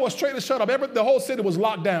Jericho was straight to shut up. The whole city was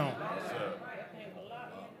locked down.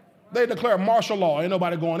 They declared martial law. Ain't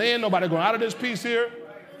nobody going in, nobody going out of this piece here.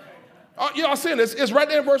 Y'all seeing this? It's right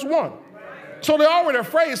there in verse 1. So they're already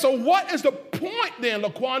afraid. So what is the point then,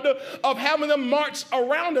 LaQuanda, of having them march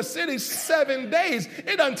around the city 7 days?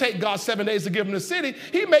 It doesn't take God 7 days to give them the city.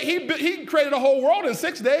 He created the whole world in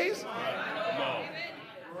 6 days.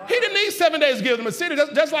 He didn't need 7 days to give them a city.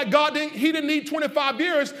 Just like God he didn't need 25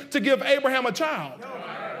 years to give Abraham a child.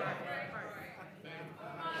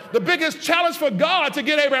 The biggest challenge for God to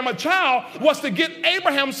get Abraham a child was to get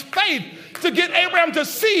Abraham's faith, to get Abraham to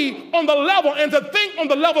see on the level and to think on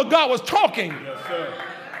the level God was talking. Yes, sir.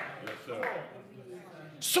 Yes, sir.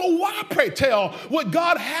 So why, pray tell, would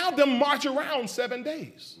God have them march around 7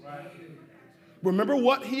 days? Remember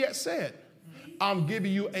what he had said. I'm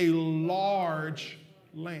giving you a large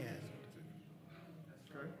land.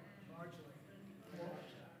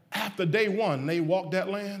 After day one, they walked that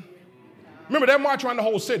land. Remember, they're marching around the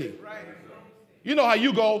whole city. You know how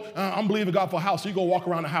you go, I'm believing God for a house, so you go walk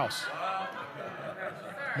around the house.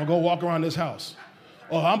 I'm going to go walk around this house.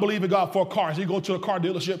 Or I'm believing God for a car, so you go to a car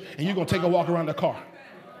dealership and you're going to take a walk around the car.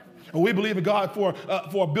 Or we believe in God for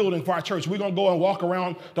a building for our church. We're going to go and walk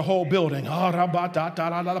around the whole building.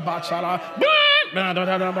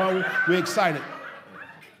 We're excited.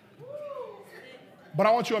 But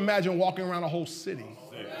I want you to imagine walking around a whole city.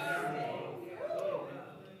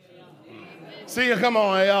 See, come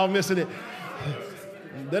on, y'all missing it.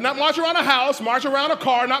 They're not marching around a house, marching around a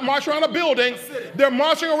car, not marching around a building. They're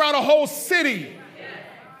marching around a whole city.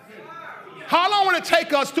 How long would it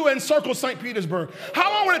take us to encircle St. Petersburg?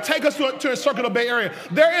 How long would it take us to encircle the Bay Area?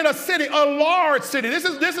 They're in a city, a large city. This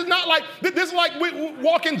is not like, this is like we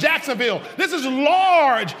walk in Jacksonville. This is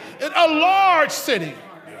large, a large city.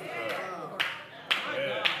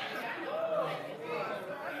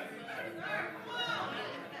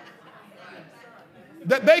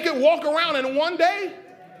 That they could walk around in one day?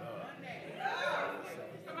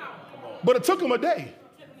 But it took them a day.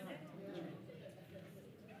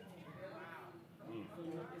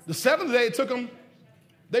 The seventh day, it took them,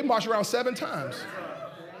 they marched around 7 times.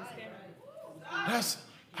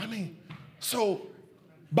 So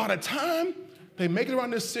by the time they make it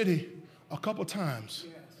around this city a couple times,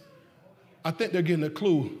 I think they're getting a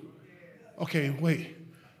clue. Okay, wait.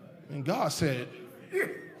 And God said,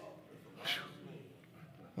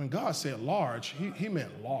 when God said large, he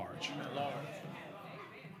meant large.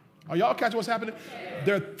 Are y'all catching what's happening?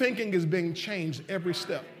 Their thinking is being changed every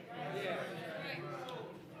step.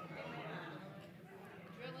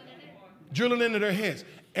 Drilling into their heads.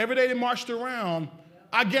 Every day they marched around,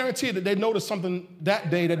 I guarantee that they noticed something that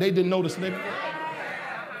day that they didn't notice.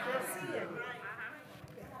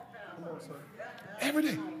 Every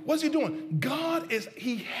day. What's he doing?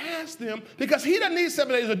 He has them because he doesn't need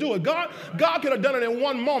 7 days to do it. God could have done it in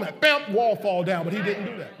one moment. Bam, wall fall down, but he didn't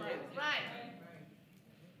do that.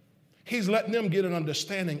 He's letting them get an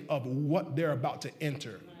understanding of what they're about to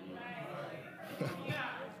enter.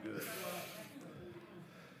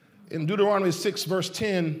 In Deuteronomy 6, verse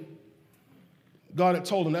 10, God had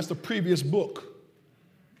told them, that's the previous book.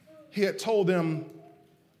 He had told them,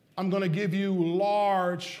 I'm going to give you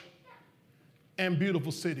large and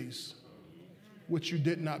beautiful cities, which you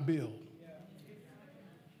did not build.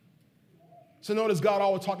 So notice God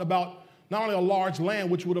always talked about not only a large land,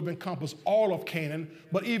 which would have encompassed all of Canaan,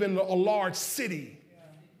 but even a large city.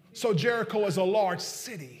 So Jericho is a large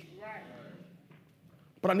city.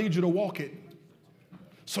 But I need you to walk it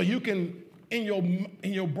so you can, in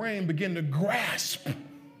your brain, begin to grasp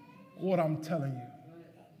what I'm telling you.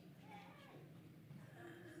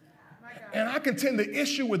 And I contend the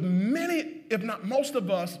issue with many, if not most of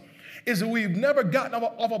us, is that we've never gotten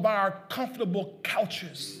off of our comfortable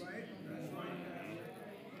couches.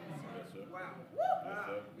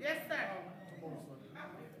 Yes, sir.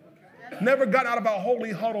 Never got out of our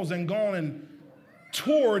holy huddles and gone and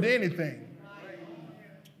toured anything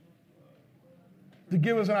to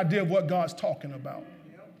give us an idea of what God's talking about.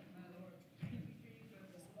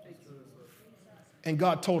 And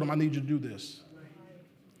God told him, I need you to do this.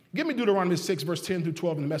 Give me Deuteronomy 6, verse 10 through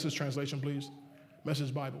 12 in the Message translation, please.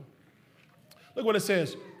 Message Bible. Look what it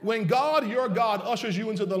says. When God, your God, ushers you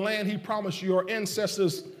into the land he promised your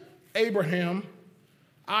ancestors, Abraham,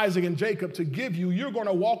 Isaac, and Jacob, to give you, you're going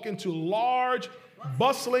to walk into large,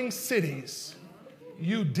 bustling cities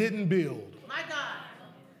you didn't build. My God.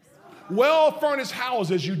 Well-furnished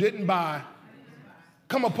houses you didn't buy.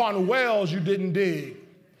 Come upon wells you didn't dig.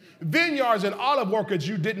 Vineyards and olive orchards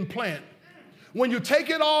you didn't plant. When you take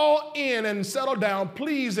it all in and settle down,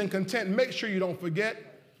 please and content, make sure you don't forget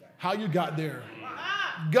how you got there.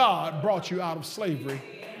 God brought you out of slavery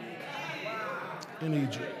in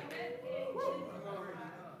Egypt.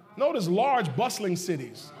 Notice large, bustling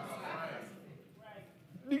cities.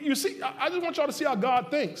 You see, I just want y'all to see how God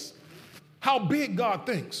thinks, how big God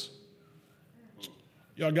thinks.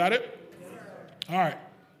 Y'all got it? All right,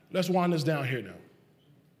 let's wind this down here now.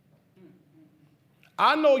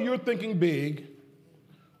 I know you're thinking big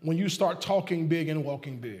when you start talking big and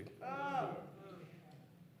walking big.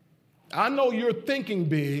 I know you're thinking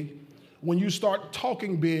big when you start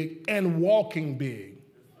talking big and walking big.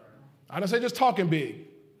 I didn't say just talking big,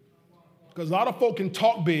 because a lot of folk can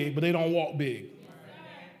talk big, but they don't walk big.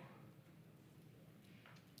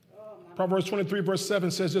 Proverbs 23, verse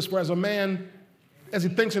 7 says this, for as a man, as he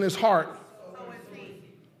thinks in his heart,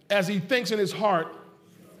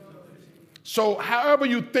 so however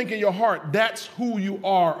you think in your heart, that's who you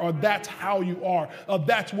are, or that's how you are, or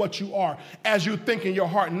that's what you are, as you think in your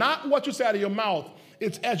heart. Not what you say out of your mouth,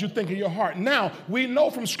 it's as you think in your heart. Now, we know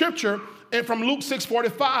from Scripture and from Luke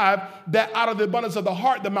 6:45 that out of the abundance of the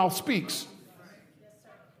heart, the mouth speaks.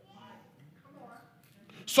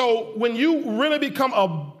 So when you really become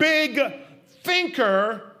a big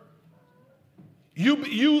thinker,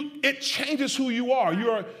 it changes who you are.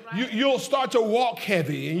 You'll start to walk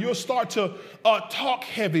heavy, and you'll start to talk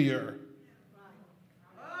heavier.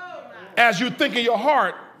 As you think in your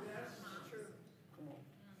heart,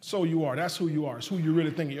 so you are. That's who you are. It's who you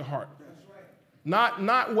really think in your heart.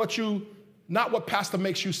 Not what pastor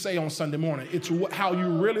makes you say on Sunday morning. It's how you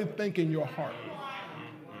really think in your heart.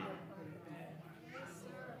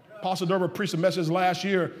 Apostle Dover preached a message last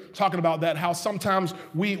year talking about that, how sometimes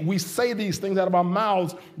we say these things out of our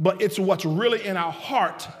mouths, but it's what's really in our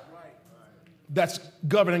heart that's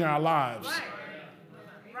governing our lives.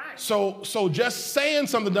 So just saying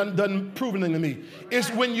something doesn't prove anything to me.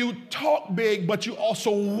 It's when you talk big, but you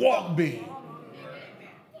also walk big.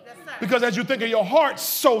 Because as you think in your heart,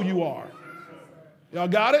 so you are. Y'all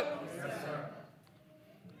got it?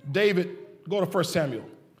 David, go to 1 Samuel.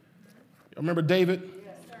 You remember David?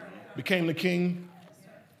 Became the king.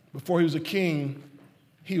 Before he was a king,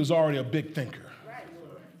 he was already a big thinker.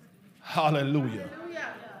 Hallelujah.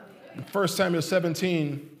 In 1 Samuel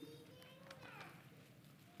 17,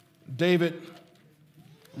 David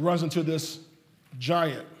runs into this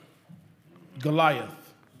giant,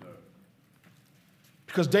 Goliath.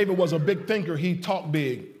 Because David was a big thinker, he talked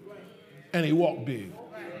big and he walked big.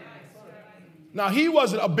 Now, he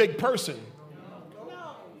wasn't a big person.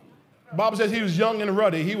 The Bible says he was young and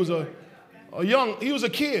ruddy. He was he was a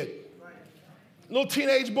kid, little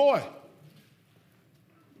teenage boy.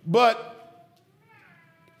 But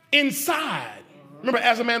inside, remember,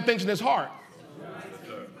 as a man thinks in his heart,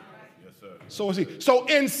 so is he. So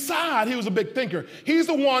inside, he was a big thinker. He's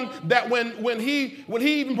the one that when he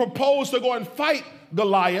even proposed to go and fight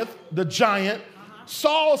Goliath, the giant,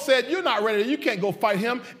 Saul said, "You're not ready. You can't go fight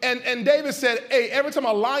him." And David said, "Hey, every time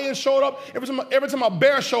a lion showed up, every time a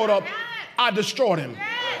bear showed up, I destroyed him."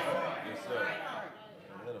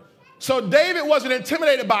 So David wasn't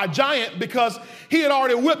intimidated by a giant because he had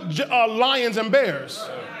already whipped lions and bears.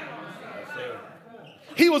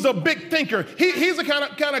 He was a big thinker. He's the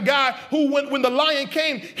kind of guy who, when the lion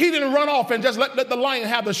came, he didn't run off and just let the lion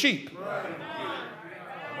have the sheep.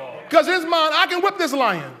 Because in his mind, I can whip this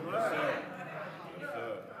lion.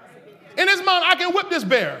 In his mind, I can whip this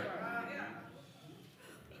bear.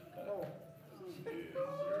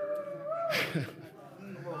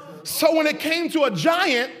 So when it came to a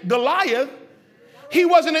giant, Goliath, he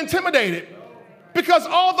wasn't intimidated. Because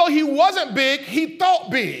although he wasn't big, he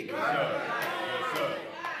thought big.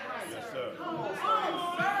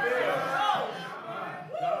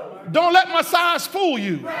 Don't let my size fool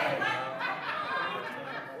you.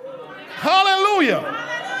 Hallelujah.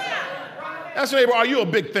 Ask your neighbor, are you a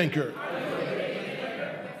big thinker?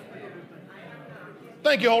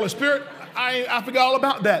 Thank you, Holy Spirit. I forgot all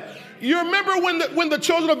about that. You remember when the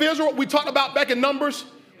children of Israel, we talked about back in Numbers,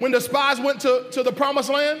 when the spies went to the promised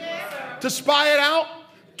land to spy it out?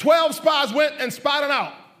 12 spies went and spied it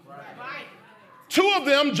out. 2 of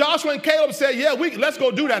them, Joshua and Caleb, said, yeah, let's go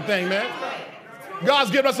do that thing, man.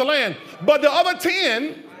 God's given us a land. But the other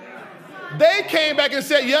 10, they came back and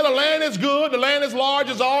said, yeah, the land is good. The land is large.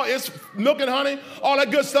 It's milk and honey, all that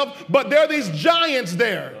good stuff. But there are these giants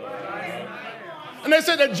there. And they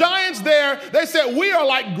said the giants there, they said, we are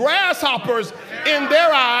like grasshoppers in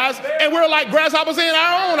their eyes, and we're like grasshoppers in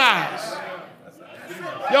our own eyes.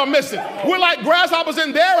 Y'all miss it. We're like grasshoppers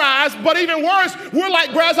in their eyes, but even worse, we're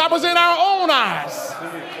like grasshoppers in our own eyes.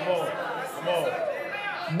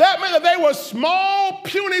 That meant that they were small,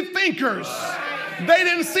 puny thinkers. They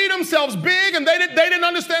didn't see themselves big, and they didn't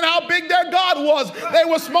understand how big their God was. They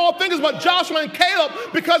were small thinkers, but Joshua and Caleb,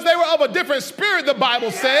 because they were of a different spirit, the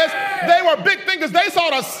Bible says, they were big thinkers. They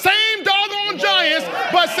saw the same doggone giants,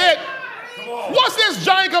 but said, what's this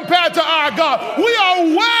giant compared to our God? We are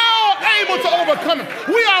well able to overcome it.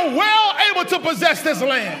 We are well able to possess this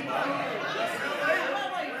land.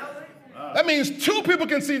 That means two people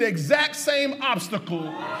can see the exact same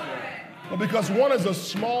obstacle, but because one is a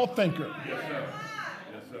small thinker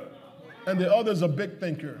and the other is a big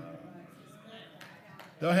thinker,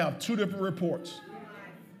 they'll have two different reports,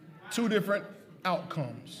 two different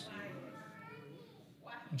outcomes.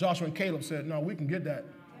 Joshua and Caleb said, no, we can get that.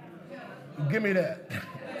 Give me that.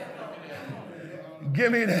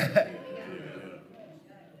 Give me that.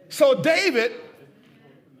 So David,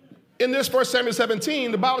 in this 1 Samuel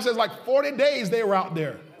 17, the Bible says like 40 days they were out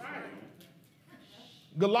there.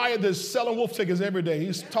 Goliath is selling wolf tickets every day.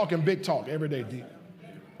 He's talking big talk every day, deep.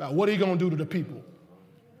 About what are you going to do to the people?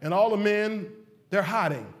 And all the men, they're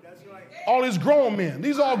hiding. All these grown men.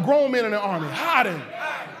 These are all grown men in the army, hiding.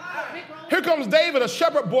 Here comes David, a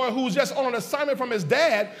shepherd boy who's just on an assignment from his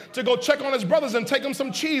dad to go check on his brothers and take them some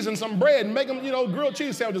cheese and some bread and make them, grilled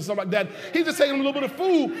cheese sandwiches and stuff like that. He's just taking them a little bit of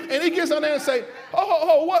food, and he gets on there and say,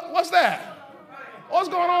 what's that? What's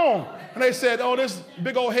going on? And they said, this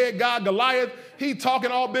big old head guy, Goliath, he talking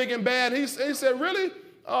all big and bad. He said, really?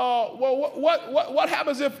 What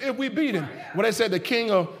happens if we beat him? Well, they said the king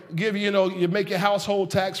will give you make your household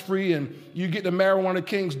tax free and you get to marry one of the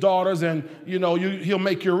king's daughters and, he'll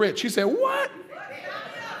make you rich. He said, what?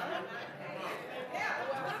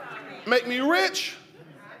 Make me rich?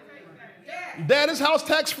 Daddy's house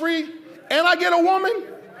tax free and I get a woman?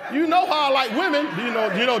 You know how I like women.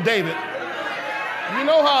 You know David. You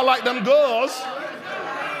know how I like them girls.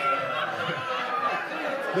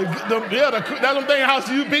 That's them thing house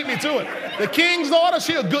you beat me to it. The king's daughter,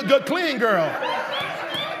 she a good clean girl.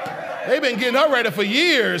 They've been getting her ready for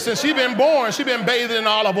years. Since she been born, she been bathed in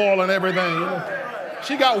olive oil and everything.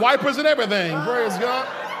 She got wipers and everything. Praise God.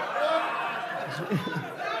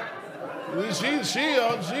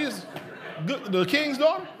 She's good, the king's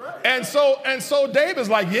daughter. And so David's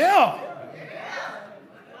like, yeah.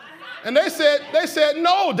 And they said,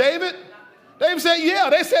 no, David. David said, yeah.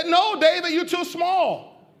 They said, no, David, you're too small.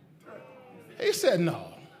 He said,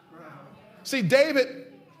 no. See,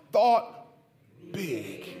 David thought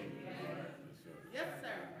big. Yes, sir.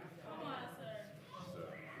 Come on,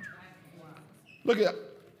 sir. Look at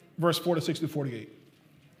verse 46 to 48.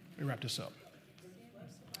 Let me wrap this up.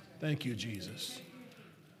 Thank you, Jesus.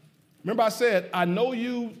 Remember I said, I know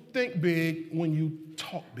you think big when you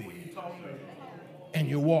talk big and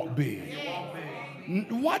you walk big.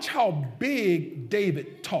 Watch how big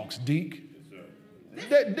David talks, Deke.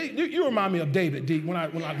 You remind me of David, Deke, when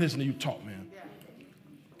I listen to you talk, man.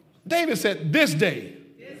 David said, this day,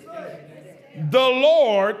 the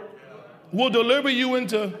Lord will deliver you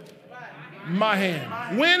into my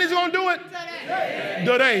hand. When is he going to do it?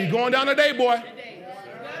 Today. He's going down today, boy.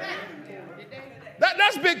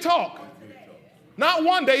 That's big talk. Not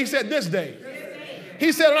one day, he said this day.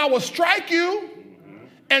 He said, and I will strike you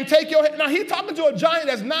and take your head. Now, he's talking to a giant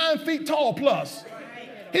that's 9 feet tall plus.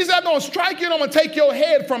 He said, I'm going to strike you and I'm going to take your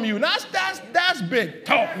head from you. Now, that's big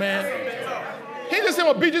talk, man. He just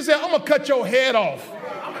said, he said, I'm going to cut your head off.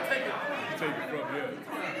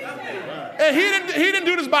 And he didn't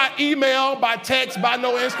do this by email, by text, by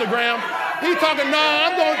no Instagram. He's talking,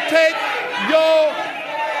 I'm going to take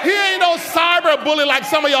he ain't no cyber bully like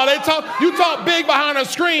some of y'all. You talk big behind a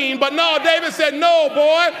screen, but no, David said, no,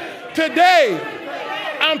 boy, today,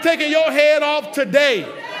 I'm taking your head off today.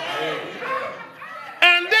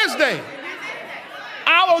 And this day,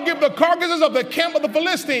 I will give the carcasses of the camp of the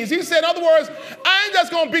Philistines. He said, in other words, I ain't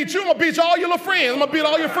just going to beat you. I'm going to beat all your little friends. I'm going to beat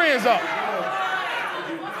all your friends up.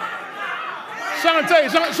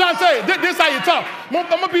 Shantae, this is how you talk. I'm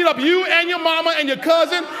going to beat up you and your mama and your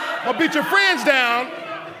cousin. I'm going to beat your friends down.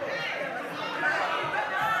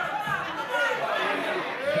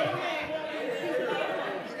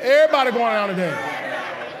 Everybody going down today.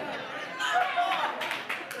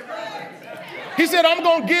 He said, I'm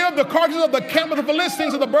going to give the carcasses of the camp of the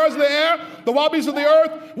Philistines, of the birds of the air, the wild beasts of the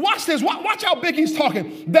earth. Watch this. Watch how big he's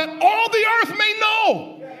talking. That all the earth may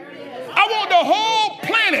know. I want the whole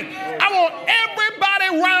planet. I want everybody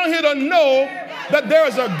around here to know that there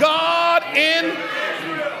is a God in.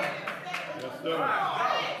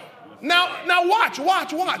 Now watch.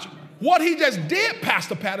 What he just did,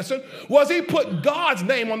 Pastor Patterson, was he put God's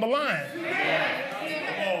name on the line.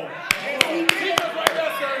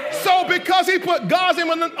 So because he put God's name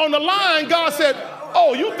on the line, God said,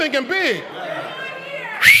 oh, you thinking big.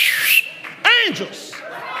 Angels,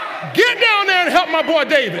 get down there and help my boy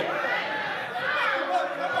David.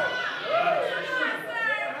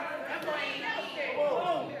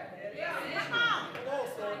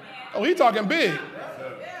 Oh, he talking big.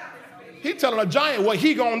 He telling a giant what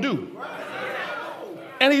he gonna do.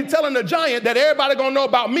 And he's telling the giant that everybody going to know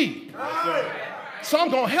about me. So I'm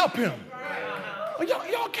going to help him. Are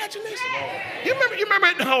y'all catching this? You remember,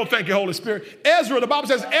 oh, thank you, Holy Spirit. Ezra, the Bible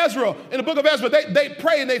says Ezra, in the book of Ezra, they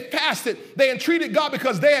prayed and they fasted. They entreated God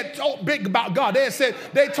because they had talked big about God.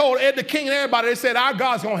 They told Ed the king and everybody, they said, our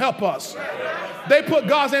God's going to help us. They put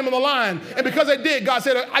God's name on the line. And because they did, God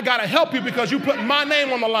said, I got to help you because you put my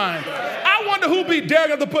name on the line. I wonder who be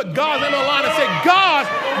daring to put God's name on the line and say, God's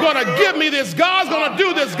going to give me this. God's going to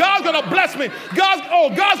do this. God's going to bless me. God's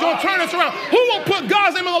going to turn this around. Who will put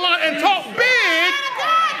God's name on the line and talk big?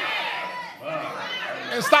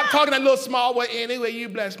 And stop talking that little small way. Anyway, you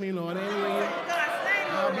bless me, Lord. Anyway,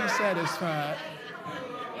 I'll be satisfied.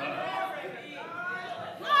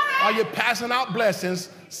 Are you passing out blessings?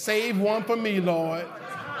 Save one for me, Lord.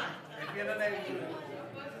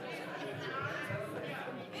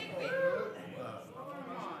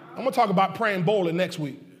 I'm going to talk about praying boldly next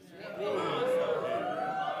week.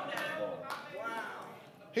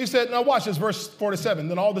 He said, now watch this, verse 47.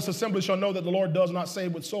 Then all this assembly shall know that the Lord does not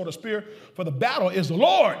save with sword or spear, for the battle is the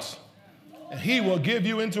Lord's, and he will give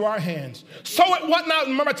you into our hands. So it what now?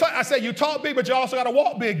 Remember I said you talk big, but you also got to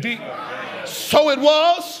walk big, deep. So it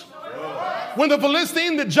was when the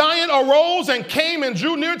Philistine, the giant, arose and came and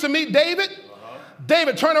drew near to meet David.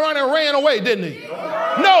 David turned around and ran away, didn't he?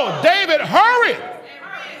 No, David hurried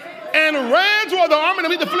and ran toward the army to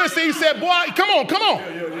meet the Philistine. He said, boy, come on.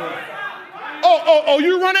 Oh,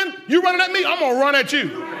 you running? You running at me? I'm going to run at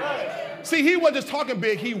you. See, he wasn't just talking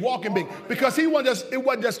big, he walking big. Because it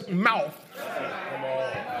wasn't just mouth.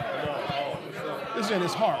 It's in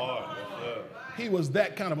his heart. He was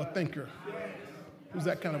that kind of a thinker. He was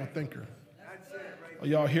that kind of a thinker. Are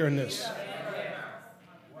y'all hearing this?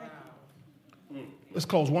 Let's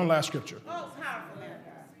close one last scripture.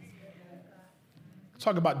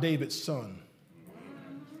 Talk about David's son.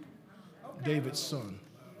 David's son.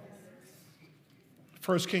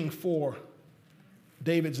 1 Kings 4,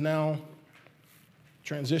 David's now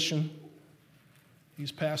transition.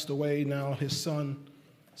 He's passed away now. His son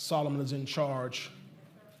Solomon is in charge.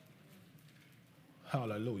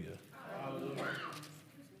 Hallelujah. Hallelujah.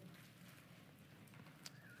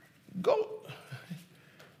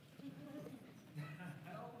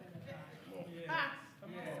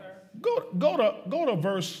 Go to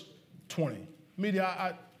verse 20.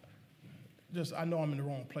 Media, I know I'm in the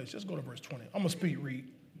wrong place. Just go to verse 20. I'm going to speed read.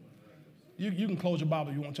 You can close your Bible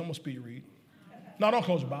if you want to. I'm going to speed read. No, don't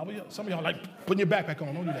close your Bible. Some of y'all like putting your backpack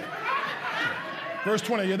on. Don't do that. Verse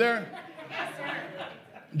 20, you there?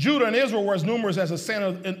 Judah and Israel were as numerous as the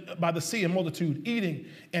sand by the sea in multitude, eating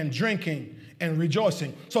and drinking and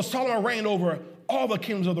rejoicing. So Solomon reigned over all the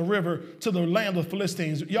kingdoms of the river to the land of the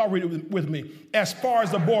Philistines. Y'all read it with me. As far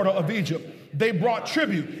as the border of Egypt, they brought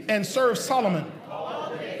tribute and served Solomon.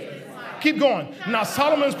 Keep going. Now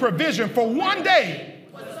Solomon's provision for one day.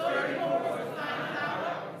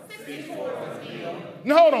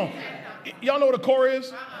 Now hold on. Y'all know what a core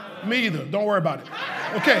is? Me either. Don't worry about it.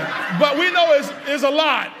 Okay. But we know it's a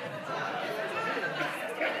lot.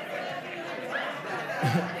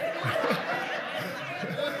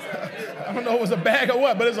 I don't know if it was a bag or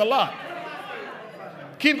what, but it's a lot.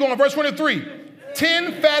 Keep going. Verse 23.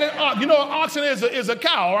 10 fatted oxen. You know an oxen is a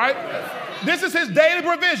cow, right? This is his daily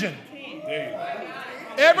provision.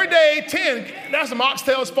 Every day, 10. That's some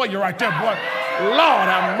oxtails for you right there, boy. Lord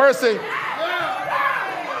have mercy.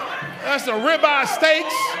 That's the ribeye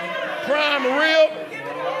steaks, prime rib.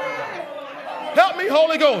 Help me,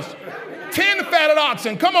 Holy Ghost. 10 fatted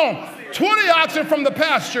oxen. Come on. 20 oxen from the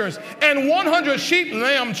pastures and 100 sheep,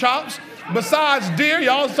 lamb chops. Besides deer,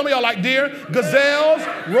 some of y'all like deer, gazelles,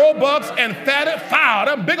 roebucks, and fatted fowl.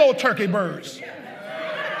 Them big old turkey birds.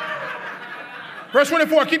 Verse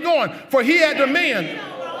 24, keep going. For he had dominion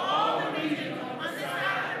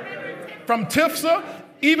from Tifsa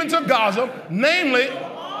even to Gaza, namely,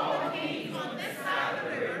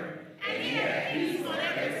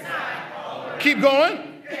 keep going.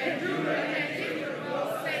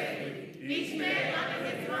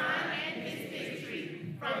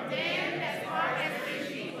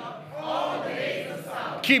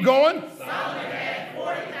 Keep going. Solomon had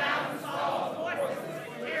 40,000 stalls, horses,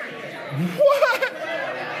 and what?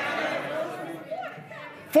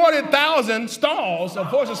 40,000 stalls of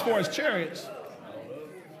horses for his chariots.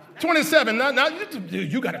 27. Now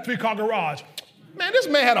you got a 3-car garage. Man, this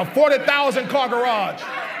man had a 40,000 car garage.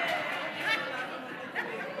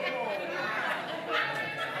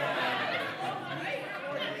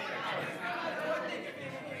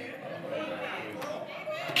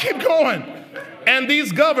 Keep going. And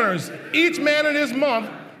these governors, each man in his month,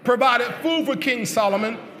 provided food for King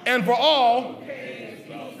Solomon and for all. There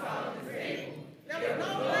was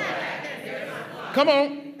no Come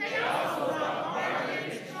on.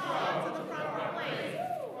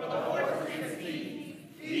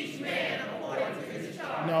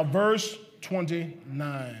 Now, verse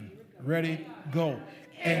 29. Ready? Go.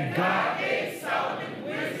 And God gave Solomon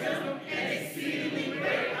wisdom and exceedingly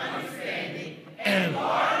great understanding and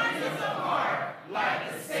largeness of heart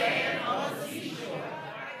like the sand on the seashore.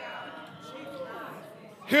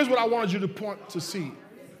 Here's what I wanted you to point to see.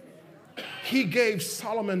 He gave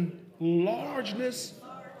Solomon largeness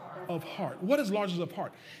of heart. What is largeness of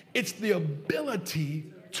heart? It's the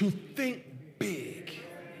ability to think big.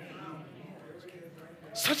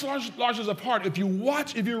 Such largeness of heart. If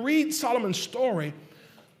you read Solomon's story,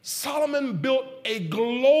 Solomon built a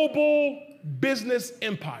global business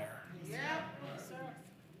empire.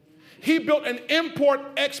 He built an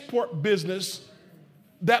import-export business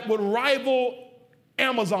that would rival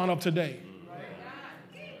Amazon of today.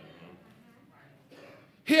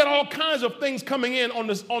 He had all kinds of things coming in on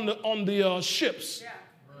the ships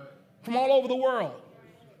from all over the world.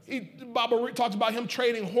 The Bible talks about him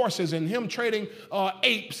trading horses and him trading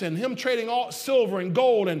apes and him trading all silver and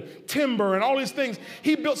gold and timber and all these things.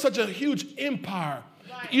 He built such a huge empire.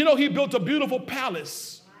 Right. You know, he built a beautiful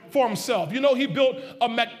palace for himself. You know, he built a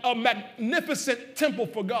magnificent temple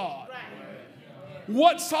for God. Right.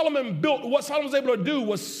 What Solomon built, what Solomon was able to do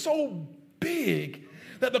was so big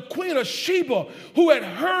that the Queen of Sheba, who had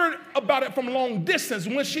heard about it from long distance,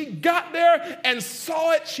 when she got there and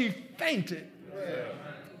saw it, she fainted.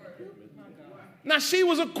 Now, she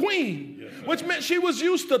was a queen, which meant she was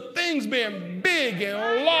used to things being big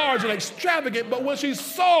and large and extravagant. But when she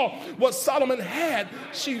saw what Solomon had,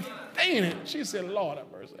 she fainted. She said, Lord have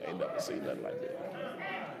mercy, I ain't never seen nothing like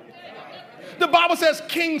that. The Bible says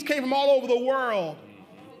kings came from all over the world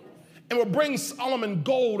and would bring Solomon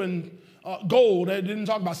gold and gold. They didn't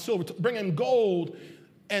talk about silver. Bring him gold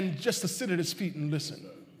and just to sit at his feet and listen.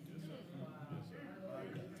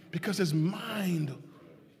 Because his mind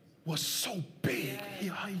was so big,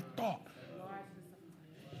 how he thought.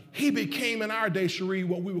 He became, in our day, Cherie,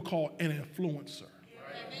 what we would call an influencer.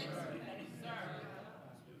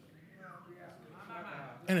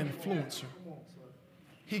 An influencer.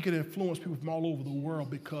 He could influence people from all over the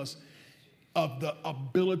world because of the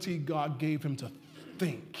ability God gave him to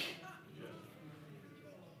think.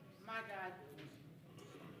 My God.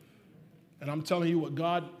 And I'm telling you what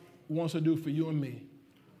God wants to do for you and me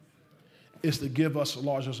is to give us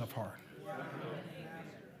largeness of heart.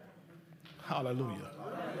 Hallelujah.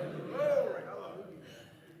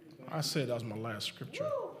 I said that was my last scripture.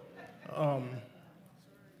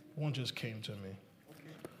 One just came to me.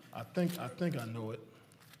 I think I know it.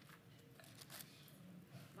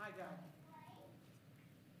 My God.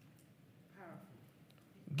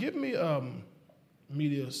 Give me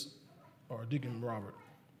Medias or Deacon Robert,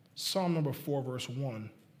 Psalm number 4, verse 1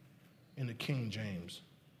 in the King James.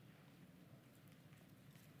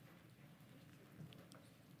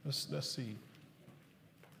 Let's see.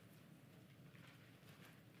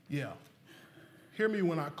 Yeah. Hear me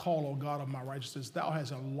when I call, O God of my righteousness. Thou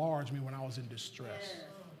hast enlarged me when I was in distress.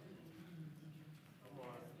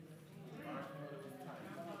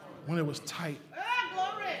 When it was tight,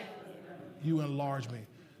 you enlarged me.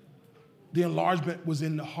 The enlargement was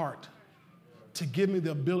in the heart to give me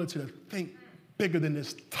the ability to think bigger than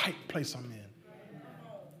this tight place I'm in.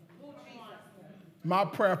 My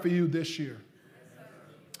prayer for you this year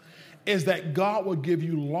is that God will give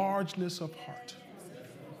you largeness of heart,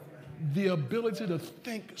 the ability to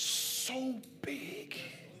think so big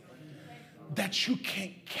that you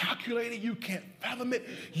can't calculate it, you can't fathom it,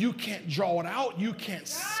 you can't draw it out, you can't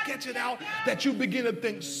sketch it out, that you begin to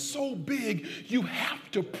think so big, you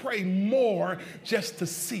have to pray more just to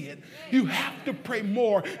see it. You have to pray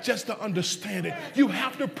more just to understand it. You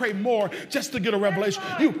have to pray more just to get a revelation.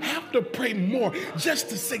 You have to pray more just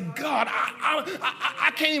to say, God,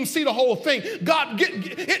 I can't even see the whole thing. God,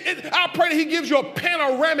 I pray that he gives you a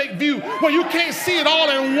panoramic view where you can't see it all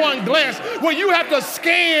in one glance, where you have to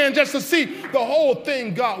scan just to see the whole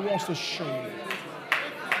thing God wants to show you.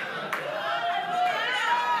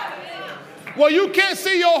 Well, you can't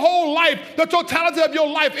see your whole life, the totality of your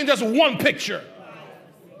life in just one picture.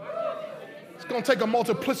 It's going to take a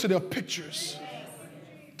multiplicity of pictures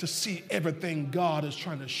to see everything God is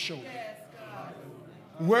trying to show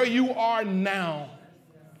you. Where you are now,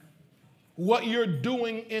 what you're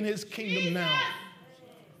doing in his kingdom now,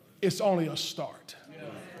 it's only a start.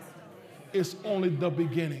 It's only the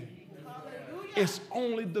beginning. It's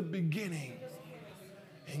only the beginning.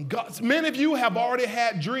 And many of you have already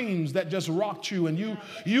had dreams that just rocked you, and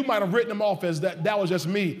you might have written them off as that was just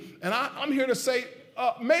me. And I'm here to say,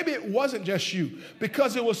 maybe it wasn't just you.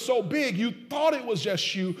 Because it was so big, you thought it was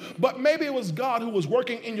just you, but maybe it was God who was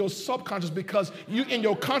working in your subconscious because you, in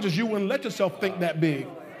your conscious, you wouldn't let yourself think that big.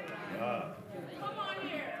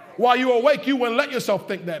 While you're awake, you wouldn't let yourself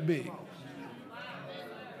think that big.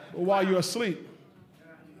 But while you're asleep,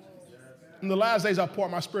 in the last days, I pour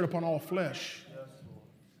my spirit upon all flesh.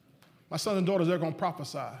 My sons and daughters, they're going to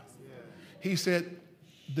prophesy. He said,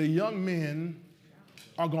 the young men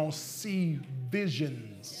are going to see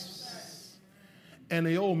visions, and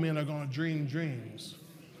the old men are going to dream dreams.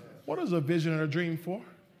 What is a vision and a dream for?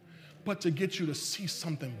 But to get you to see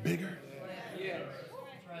something bigger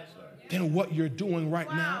than what you're doing right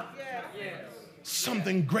now.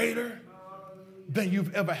 Something greater than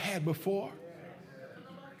you've ever had before.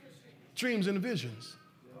 Dreams and visions.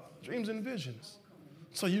 Dreams and visions.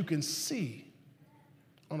 So you can see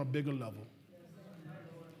on a bigger level.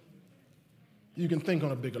 You can think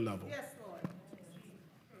on a bigger level. Yes, Lord.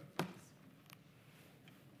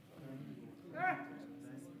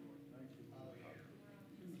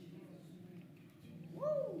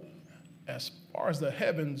 As far as the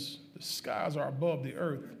heavens, the skies are above the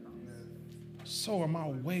earth, so are my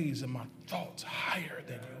ways and my thoughts higher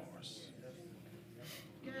than yours.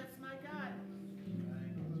 Yes, my God.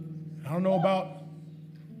 I don't know about,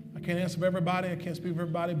 I can't answer for everybody, I can't speak for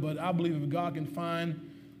everybody, but I believe if God can find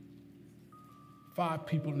 5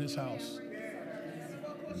 people in this house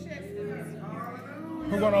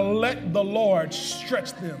who are going to let the Lord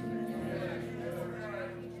stretch them,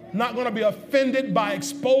 not going to be offended by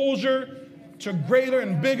exposure to greater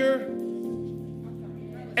and bigger,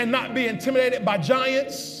 and not be intimidated by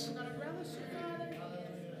giants.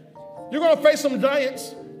 You're going to face some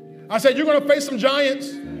giants. I said, you're going to face some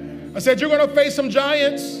giants. I said, you're going to face some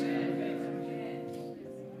giants.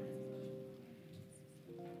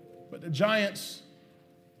 But the giants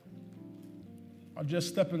are just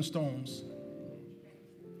stepping stones.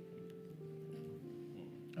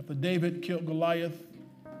 After David killed Goliath,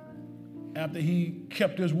 after he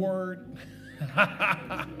kept his word,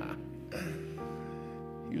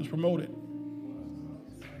 he was promoted.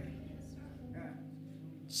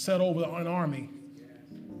 Set over an army.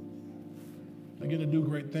 Began to do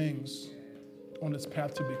great things on its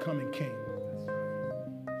path to becoming king.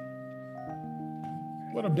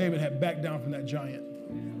 What if David had backed down from that giant?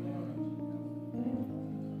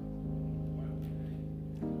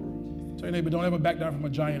 Tell your neighbor, don't ever back down from a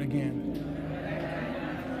giant again.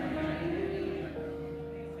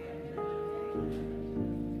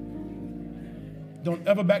 Don't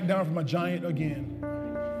ever back down from a giant again.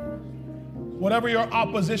 Whatever your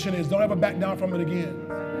opposition is, don't ever back down from it again.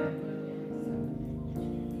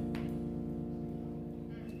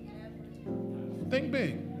 Think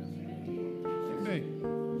big. Think big.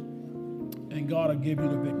 And God will give you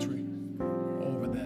the victory.